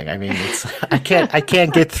something. I mean, I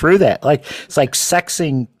can't get through that. Like it's like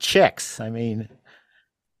sexing chicks. I mean,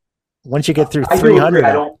 once you get through 300,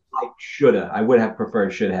 I don't like shoulda. I would have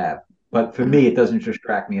preferred should have, but for me, it doesn't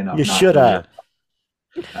distract me enough. You shoulda.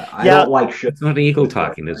 I don't like shoulda. It's not an eagle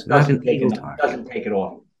talking. It's not an eagle talking. It doesn't take it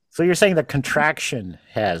off. So you're saying the contraction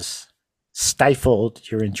has stifled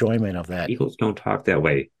your enjoyment of that? Eagles don't talk that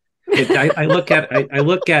way. I look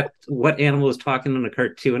at what animal is talking in a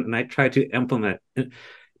cartoon, and I try to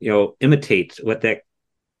imitate what that.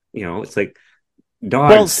 It's like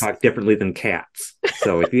dogs talk differently than cats.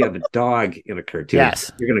 So if you have a dog in a cartoon,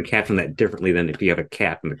 yes, you're going to caption that differently than if you have a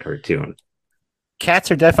cat in a cartoon.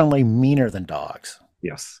 Cats are definitely meaner than dogs.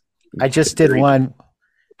 Yes, I just did one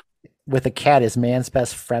with a cat is man's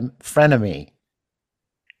best frenemy,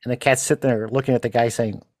 and the cat's sitting there looking at the guy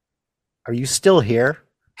saying, "Are you still here?"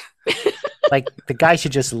 Like the guy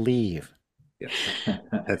should just leave. Yes.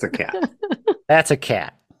 That's a cat. That's a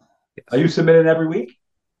cat. Yes. Are you submitting every week?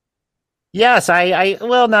 Yes, I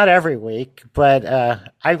well, not every week, but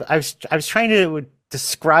I was trying to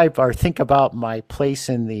describe or think about my place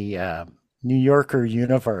in the New Yorker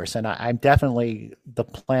universe, and I'm definitely the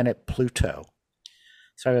planet Pluto.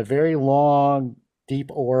 So I have a very long, deep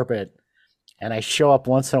orbit, and I show up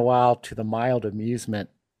once in a while to the mild amusement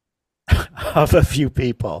of a few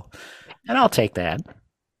people, and I'll take that.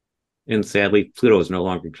 And sadly, Pluto is no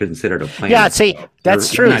longer considered a planet. Yeah, see,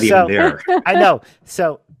 that's true. Not even there. I know.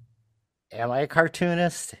 So, am I a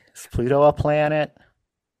cartoonist? Is Pluto a planet?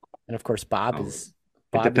 And of course, Bob is.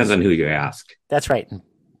 It depends on who you ask. That's right. And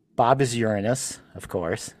Bob is Uranus, of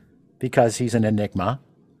course, because he's an enigma.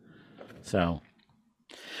 So,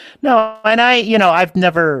 no, and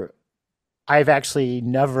I've actually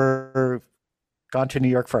never gone to New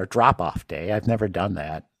York for a drop-off day. I've never done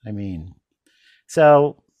that. I mean,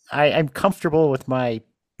 so I'm comfortable with my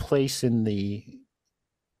place in the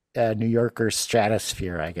New Yorker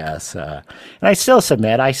stratosphere, I guess. And I still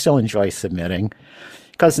submit. I still enjoy submitting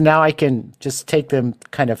because now I can just take them,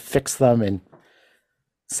 kind of fix them, and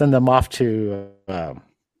send them off to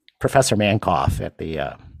Professor Mankoff at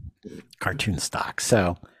the Cartoon Stock.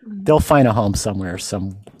 So they'll find a home somewhere,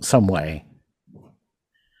 some way.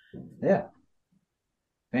 Yeah.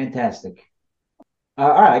 Fantastic. All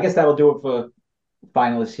right, I guess that'll do it for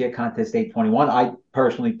finalists here, Contest 821. I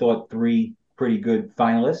personally thought 3 pretty good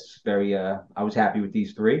finalists. I was happy with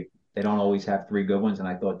these 3. They don't always have 3 good ones, and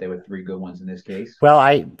I thought they were 3 good ones in this case.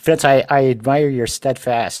 Well, Vince, I admire your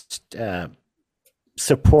steadfast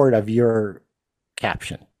support of your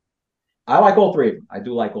caption. I like all 3 of them. I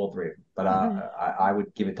do like all 3 of them, but I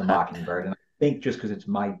would give it to Mockingbird, and I think just because it's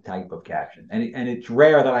my type of caption, and it's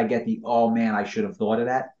rare that I get the "oh man, I should have thought of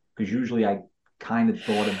that," because usually I kind of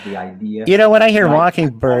thought of the idea. When I hear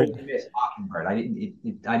Mockingbird, I missed Mockingbird.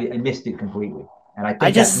 I missed it completely, and I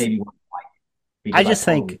think that's maybe what I like.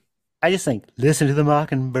 I just think, listen to the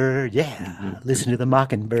Mockingbird. Yeah, listen to the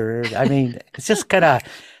Mockingbird. I mean, it's just kind of,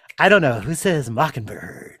 I don't know who says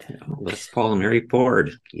Mockingbird. Let's call Mary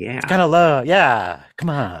Ford. Yeah, it's kind of low. Yeah,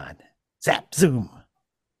 come on, zap zoom.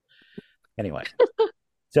 Anyway,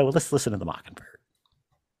 so let's listen to the Mockingbird.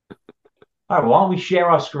 All right, well, why don't we share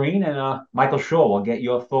our screen, and Michael Shaw will get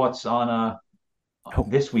your thoughts on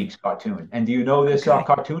this week's cartoon. And do you know this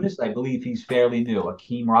cartoonist? I believe he's fairly new,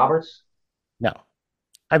 Akeem Roberts. No,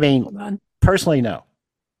 I mean, personally, no.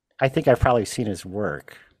 I think I've probably seen his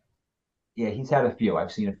work. Yeah, he's had a few.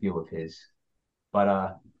 I've seen a few of his.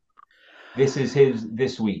 But this is his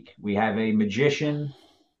this week. We have a magician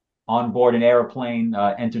on board an airplane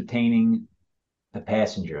entertaining the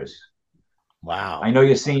passengers. Wow. I know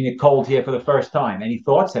you're seeing it cold here for the first time. Any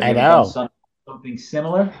thoughts? Have you done something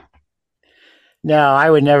similar? No, I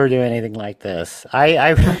would never do anything like this.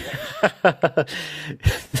 I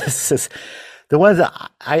this is the ones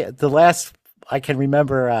that the last I can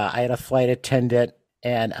remember, I had a flight attendant,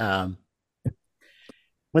 and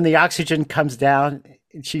when the oxygen comes down,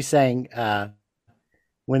 she's saying,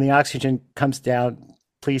 when the oxygen comes down,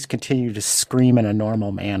 please continue to scream in a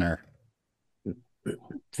normal manner.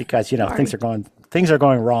 Because things are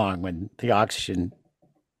going wrong when the oxygen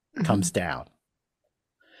comes down.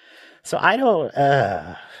 So I don't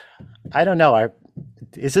know.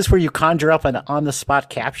 Is this where you conjure up an on the spot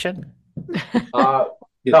caption? No,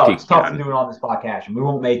 it's tough to do an on the spot caption. We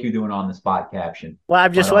won't make you do an on the spot caption. Well,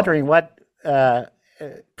 I'm just wondering what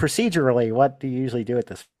procedurally, what do you usually do at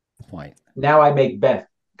this point? Now I make Beth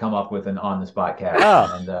come up with an on the spot caption.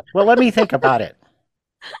 Oh, and, well, let me think about it.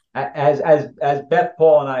 As Beth,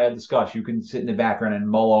 Paul, and I have discussed, you can sit in the background and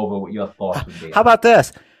mull over what your thoughts would be. How about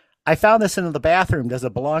this? I found this in the bathroom. Does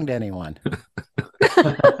it belong to anyone?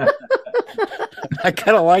 I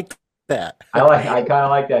kind of like that. I kind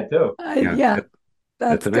of like that too. Yeah,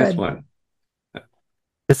 that's a nice one.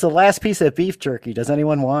 It's the last piece of beef jerky. Does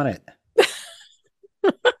anyone want it?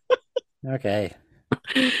 Okay.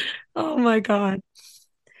 Oh my God.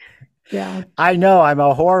 Yeah. I know I'm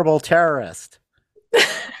a horrible terrorist.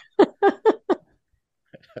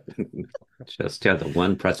 Just had the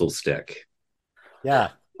one pretzel stick. Yeah.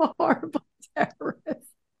 A horrible terrorist.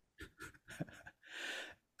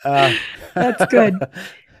 That's good.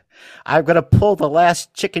 I'm going to pull the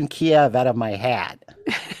last chicken Kiev out of my hat.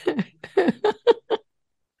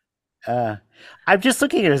 I'm just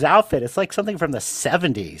looking at his outfit. It's like something from the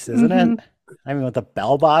 70s, isn't it? I mean, with the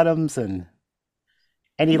bell bottoms and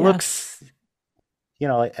he looks,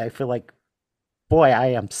 I feel like, boy, I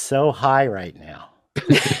am so high right now.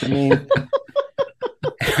 I mean,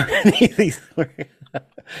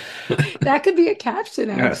 that could be a caption,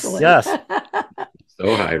 actually. Yes.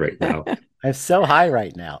 So high right now. I'm so high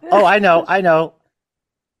right now. Oh, I know.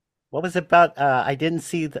 What was it about? I didn't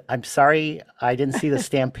see I'm sorry, I didn't see the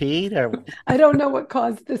stampede, or I don't know what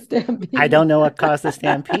caused the stampede. I don't know what caused the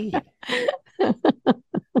stampede.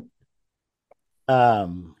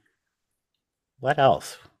 What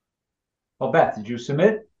else? Well, Beth, did you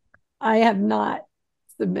submit? I have not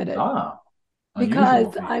submitted. Ah,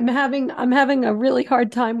 because unusual. I'm having a really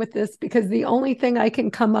hard time with this because the only thing I can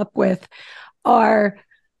come up with are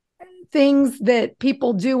things that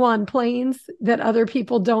people do on planes that other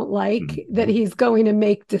people don't like that he's going to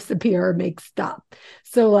make disappear or make stop.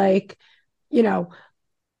 So like,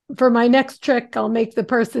 for my next trick, I'll make the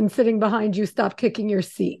person sitting behind you stop kicking your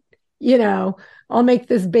seat. I'll make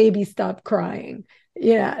this baby stop crying.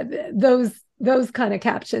 Yeah, those kind of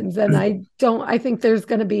captions. And I think they're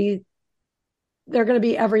going to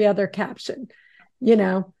be every other caption,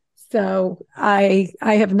 So I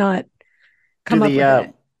have not come up with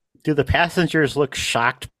it. Do the passengers look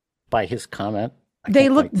shocked by his comment? They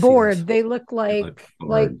look bored. They look like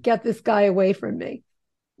get this guy away from me.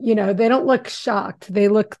 They don't look shocked. They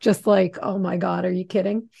look just like, oh my God, are you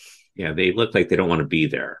kidding? Yeah, they look like they don't want to be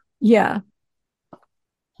there. Yeah.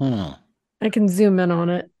 I can zoom in on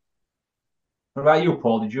it. What about you,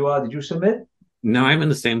 Paul? Did you submit? No, I'm in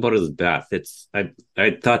the same boat as Beth. I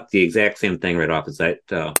thought the exact same thing right off. Is that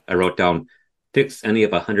I wrote down fix any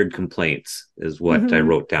of 100 complaints is what I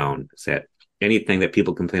wrote down. Is that anything that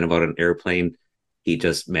people complain about an airplane, he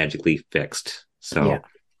just magically fixed. So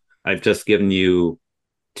I've just given you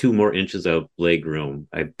 2 more inches of leg room.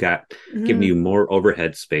 I've given you more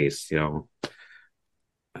overhead space. So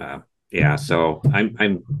I'm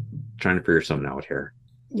trying to figure something out here.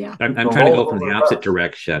 Yeah, I'm trying to go from the opposite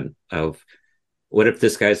direction of what if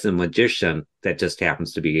this guy's a magician that just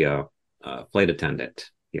happens to be a flight attendant,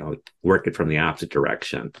 work it from the opposite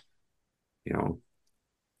direction.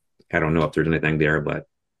 I don't know if there's anything there, but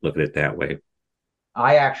look at it that way.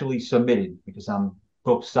 I actually submitted because I'm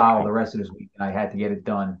booked solid the rest of this week and I had to get it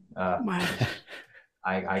done. Wow.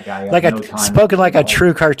 I got like no time. Spoken like a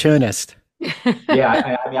true cartoonist.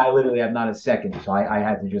 Yeah, I literally have not a second, so I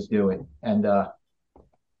had to just do it. And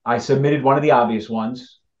I submitted one of the obvious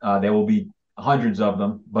ones. There will be hundreds of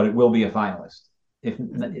them, but it will be a finalist. If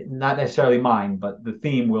not necessarily mine, but the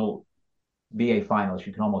theme will be a finalist.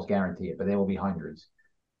 You can almost guarantee it, but there will be hundreds.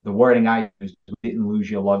 The wording I used, we didn't lose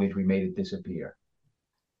your luggage, we made it disappear,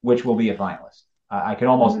 which will be a finalist. I can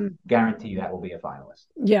almost guarantee that will be a finalist.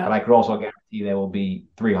 Yeah. But I could also guarantee there will be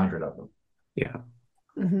 300 of them. Yeah.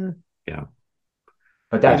 Mm-hmm. Yeah.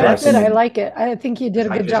 But that's it. I like it. I think you did a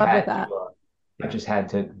good job with that. I just had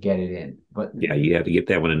to get it in. But yeah, you had to get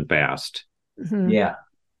that one in fast. Mm-hmm. Yeah.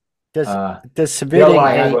 Does submitting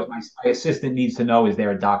my assistant needs to know, is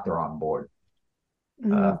there a doctor on board?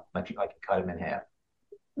 I can cut him in half.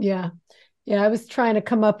 Yeah. I was trying to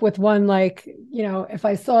come up with one like, if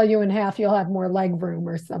I saw you in half, you'll have more leg room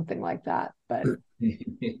or something like that. But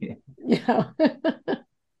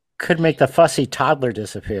could make the fussy toddler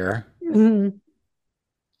disappear. Mm-hmm.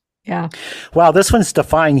 Yeah. Wow, this one's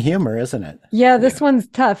defying humor, isn't it? Yeah, this one's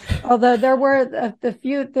tough. Although there were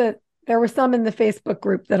there were some in the Facebook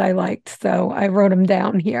group that I liked, so I wrote them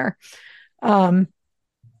down here. The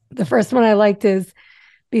first one I liked is,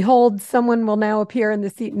 behold, someone will now appear in the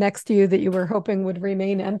seat next to you that you were hoping would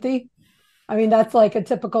remain empty. I mean, that's like a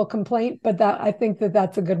typical complaint, but I think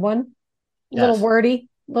that's a good one. Yes.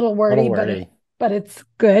 Little wordy, but it's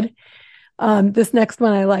good. This next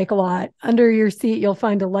one I like a lot. Under your seat, you'll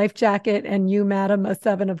find a life jacket, and you, madam, a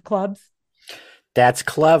 7 of clubs. That's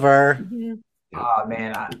clever. Mm-hmm. Oh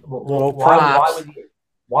man, little props.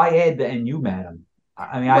 Why add the "and you, madam"?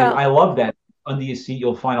 I mean, I love that. Under your seat,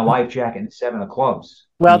 you'll find a life jacket and 7 of clubs.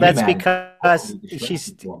 Well, that's because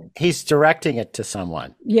he's directing it to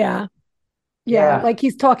someone. Yeah, like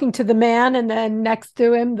he's talking to the man, and then next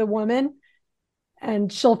to him, the woman,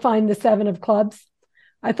 and she'll find the 7 of clubs.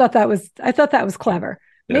 I thought that was clever.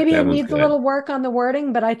 Maybe it needs a little work on the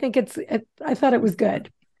wording, but I think I thought it was good.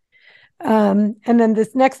 And then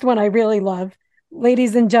this next one I really love.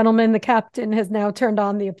 Ladies and gentlemen, the captain has now turned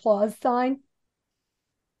on the applause sign.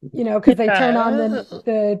 Because they turn on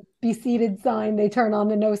the be seated sign, they turn on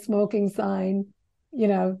the no smoking sign,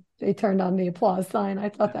 they turned on the applause sign. I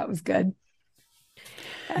thought that was good.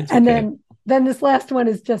 And then this last one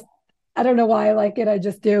is just, I don't know why I like it. I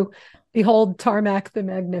just do. Behold, Tarmac the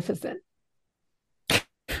Magnificent.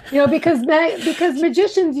 Because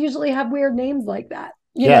magicians usually have weird names like that.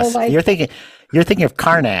 Yes, you're thinking of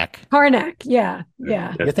Karnak. Karnak, yeah.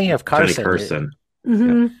 You're thinking of Carson. Johnny Carson.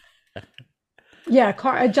 Mm-hmm.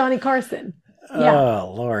 Yeah, Johnny Carson. Yeah.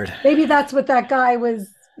 Oh Lord. Maybe that's what that guy was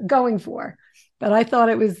going for, but I thought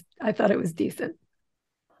it was decent.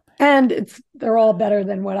 And they're all better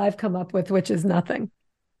than what I've come up with, which is nothing.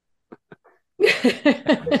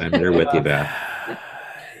 I'm there with you, Beth.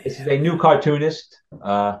 This is a new cartoonist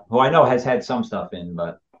who I know has had some stuff in,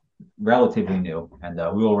 but relatively new. And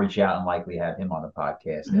we will reach out and likely have him on the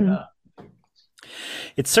podcast. Mm-hmm.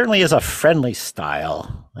 It certainly is a friendly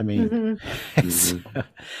style. I mean,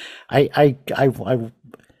 I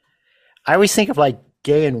always think of like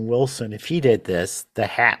Gay and Wilson. If he did this, the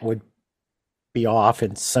hat would be off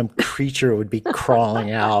and some creature would be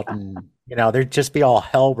crawling out, and there'd just be all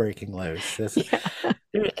hell breaking loose.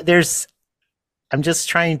 I'm just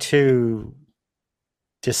trying to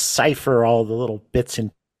decipher all the little bits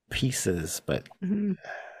and pieces, but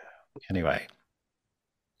anyway,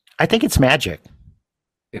 I think it's magic.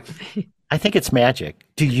 I think it's magic.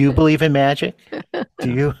 Do you believe in magic? Do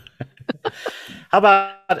you? How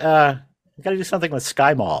about we got to do something with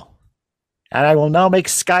Sky Mall, and I will now make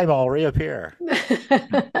Sky Mall reappear.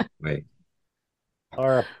 Right.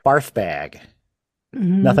 Or a barf bag.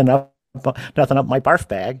 Nothing up my barf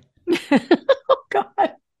bag. Oh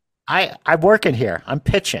God! I'm working here. I'm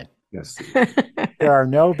pitching. Yes. There are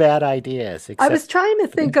no bad ideas. I was trying to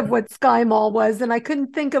think of what Sky Mall was, and I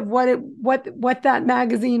couldn't think of what that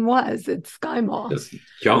magazine was. It's Sky Mall. It's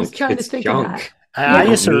junk. I was trying to think of that. I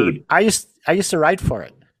used to write for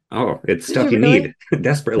it. Oh, it's stuff you need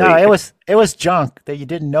desperately. No, it was junk that you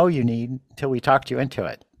didn't know you need until we talked you into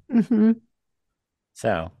it. Mm-hmm.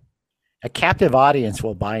 So, a captive audience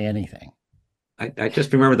will buy anything. I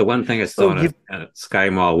just remember the one thing I saw at Sky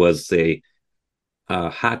Mall was a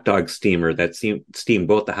hot dog steamer that steamed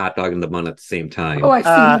both the hot dog and the bun at the same time. Oh, I've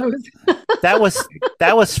seen those. that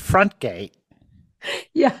was Frontgate.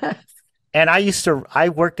 Yes. And I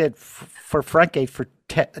worked for Frontgate for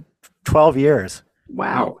 12 years.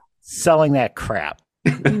 Wow. Selling that crap.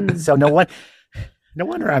 So no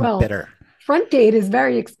wonder I'm bitter. Frontgate is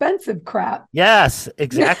very expensive crap. Yes,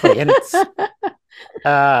 exactly. And it's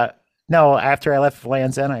no, after I left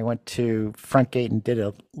Land's End, I went to Frontgate and did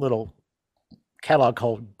a little catalog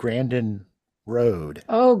called Grandin Road.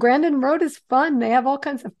 Oh, Grandin Road is fun. They have all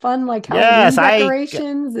kinds of fun, like Halloween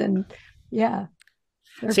decorations and yeah.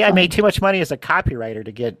 See, fun. I made too much money as a copywriter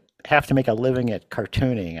to have to make a living at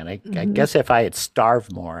cartooning, and I guess if I had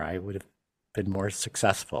starved more, I would have been more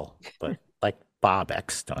successful. But like Bob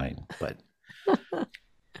Eckstein, but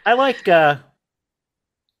I like.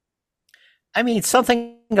 I mean,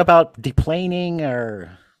 something about deplaning,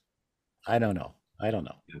 or I don't know.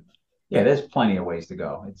 Yeah, there's plenty of ways to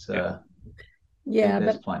go. It's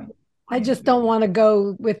there's plenty. I just don't want to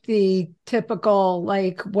go with the typical,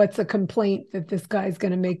 like, what's a complaint that this guy's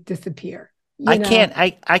going to make disappear. I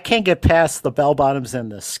can't get past the bell bottoms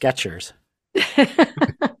and the Skechers.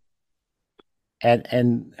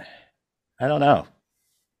 and I don't know.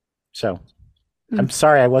 So I'm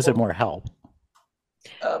sorry I wasn't more help.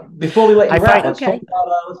 Before we let you wrap, let's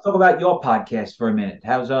talk about your podcast for a minute.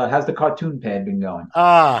 How's the Cartoon Pad been going?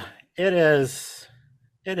 It is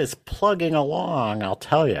plugging along, I'll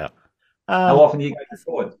tell you. How often do you guys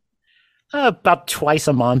record? About twice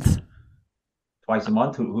a month. Twice a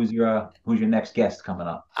month? Who's your next guest coming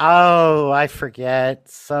up? Oh, I forget.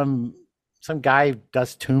 Some guy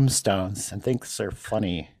does tombstones and thinks they're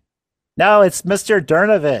funny. No, it's Mr.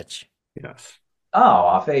 Dernovich. Yes. Oh,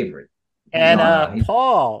 our favorite. And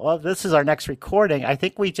Paul. Well, this is our next recording. I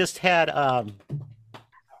think we just had I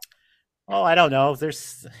don't know.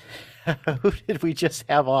 There's who did we just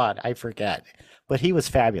have on? I forget. But he was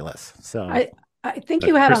fabulous. So I think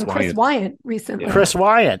you had Chris Wyant recently. Yeah. Chris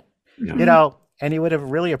Wyant. Yeah. And he would have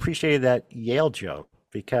really appreciated that Yale joke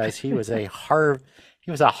because he was a Harvard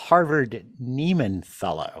Neiman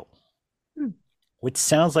fellow, which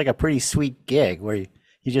sounds like a pretty sweet gig where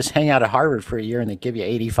you just hang out at Harvard for a year and they give you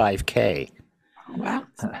 $85K. Wow.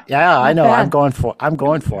 Yeah, I know. Bad. I'm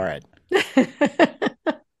going for it.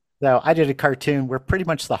 So I did a cartoon. We're pretty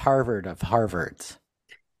much the Harvard of Harvards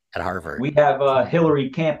at Harvard. We have Hillary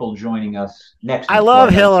Campbell joining us next week. I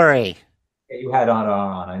love Hillary. Yeah, you had her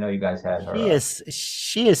on. I know you guys had her.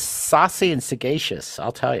 She is saucy and sagacious,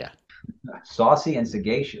 I'll tell you. Saucy and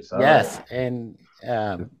sagacious. Yes, and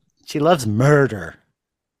she loves murder.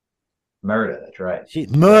 Murder, that's right.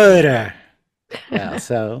 Murder. Yeah,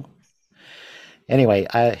 so anyway,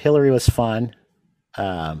 Hillary was fun.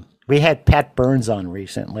 We had Pat Burns on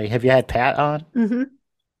recently. Have you had Pat on? Mm-hmm.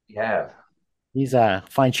 Yeah. He's a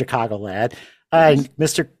fine Chicago lad.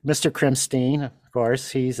 Mr. Krimstein, of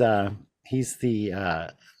course. He's the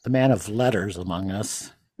man of letters among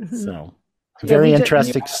us. Mm-hmm. So very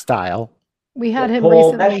interesting style. We had him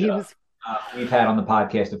Paul recently. Mesha, he was. We've had on the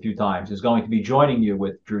podcast a few times. Is going to be joining you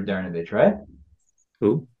with Drew Dernovich, right?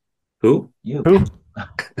 Who? You.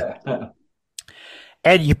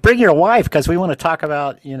 And you bring your wife because we want to talk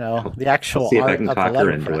about, the actual I'll see if I art can of the talk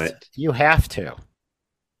her into letterpress. it. You have to.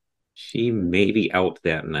 She may be out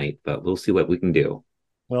that night, but we'll see what we can do.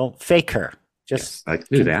 Well, fake her. Yes, I can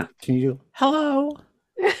do that. Can you do, hello?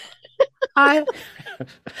 I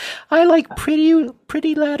like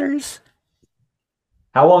pretty letters.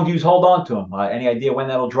 How long do you hold on to them? Any idea when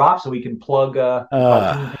that'll drop so we can plug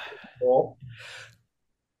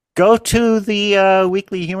go to the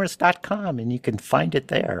weeklyhumorist.com and you can find it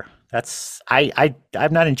there. That's I'm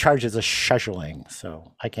not in charge of the scheduling,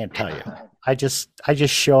 so I can't tell you. I just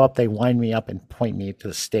show up, they wind me up and point me to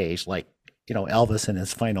the stage like, Elvis in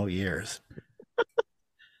his final years.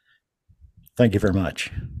 Thank you very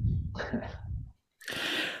much.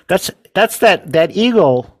 That's that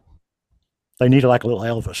eagle. They need like a little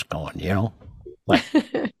Elvis going, like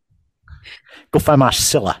go find my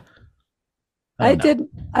Scylla. I did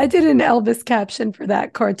an Elvis caption for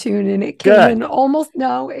that cartoon, and it came in almost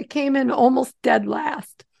dead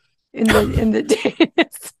last in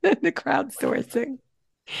the crowdsourcing.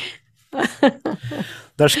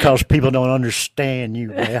 That's because people don't understand you,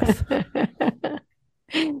 Beth.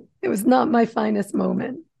 It was not my finest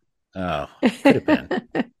moment. Oh, could have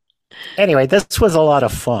been. Anyway, this was a lot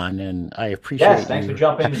of fun, and I appreciate it. Yes, thanks for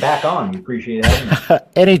jumping back on. We appreciate it.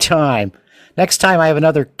 Anytime. Next time I have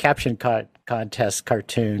another caption contest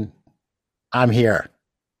cartoon, I'm here.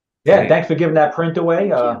 Yeah, thanks for giving that print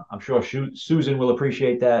away. I'm sure Susan will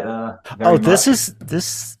appreciate that. Very much. This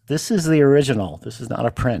is the original. This is not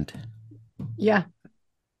a print. Yeah.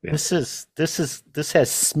 This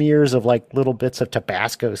has smears of like little bits of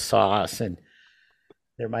Tabasco sauce, and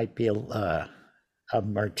there might be a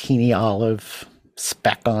martini olive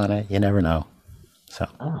speck on it. You never know. So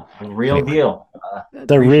the real deal.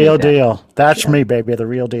 The real deal. That's me, baby. The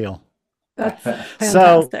real deal. That's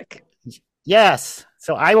fantastic. Yes.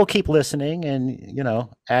 So I will keep listening, and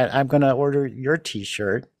I'm going to order your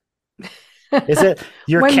T-shirt. Is it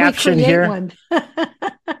your caption here? One.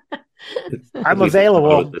 I'm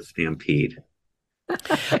available. The Stampede.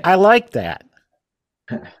 I like that.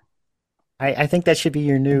 I think that should be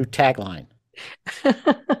your new tagline.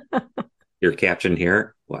 Your caption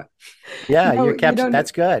here? What? Yeah, your caption.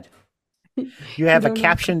 That's good. You have a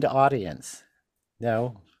captioned audience.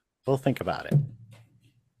 No, we'll think about it.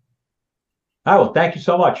 Oh, well, thank you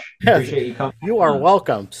so much. Appreciate you coming. You are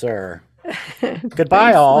welcome, sir.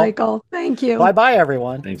 Goodbye, all. Michael. Thank you. Bye-bye,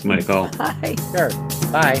 everyone. Thanks, Michael. Bye. Sure.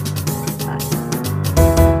 Bye.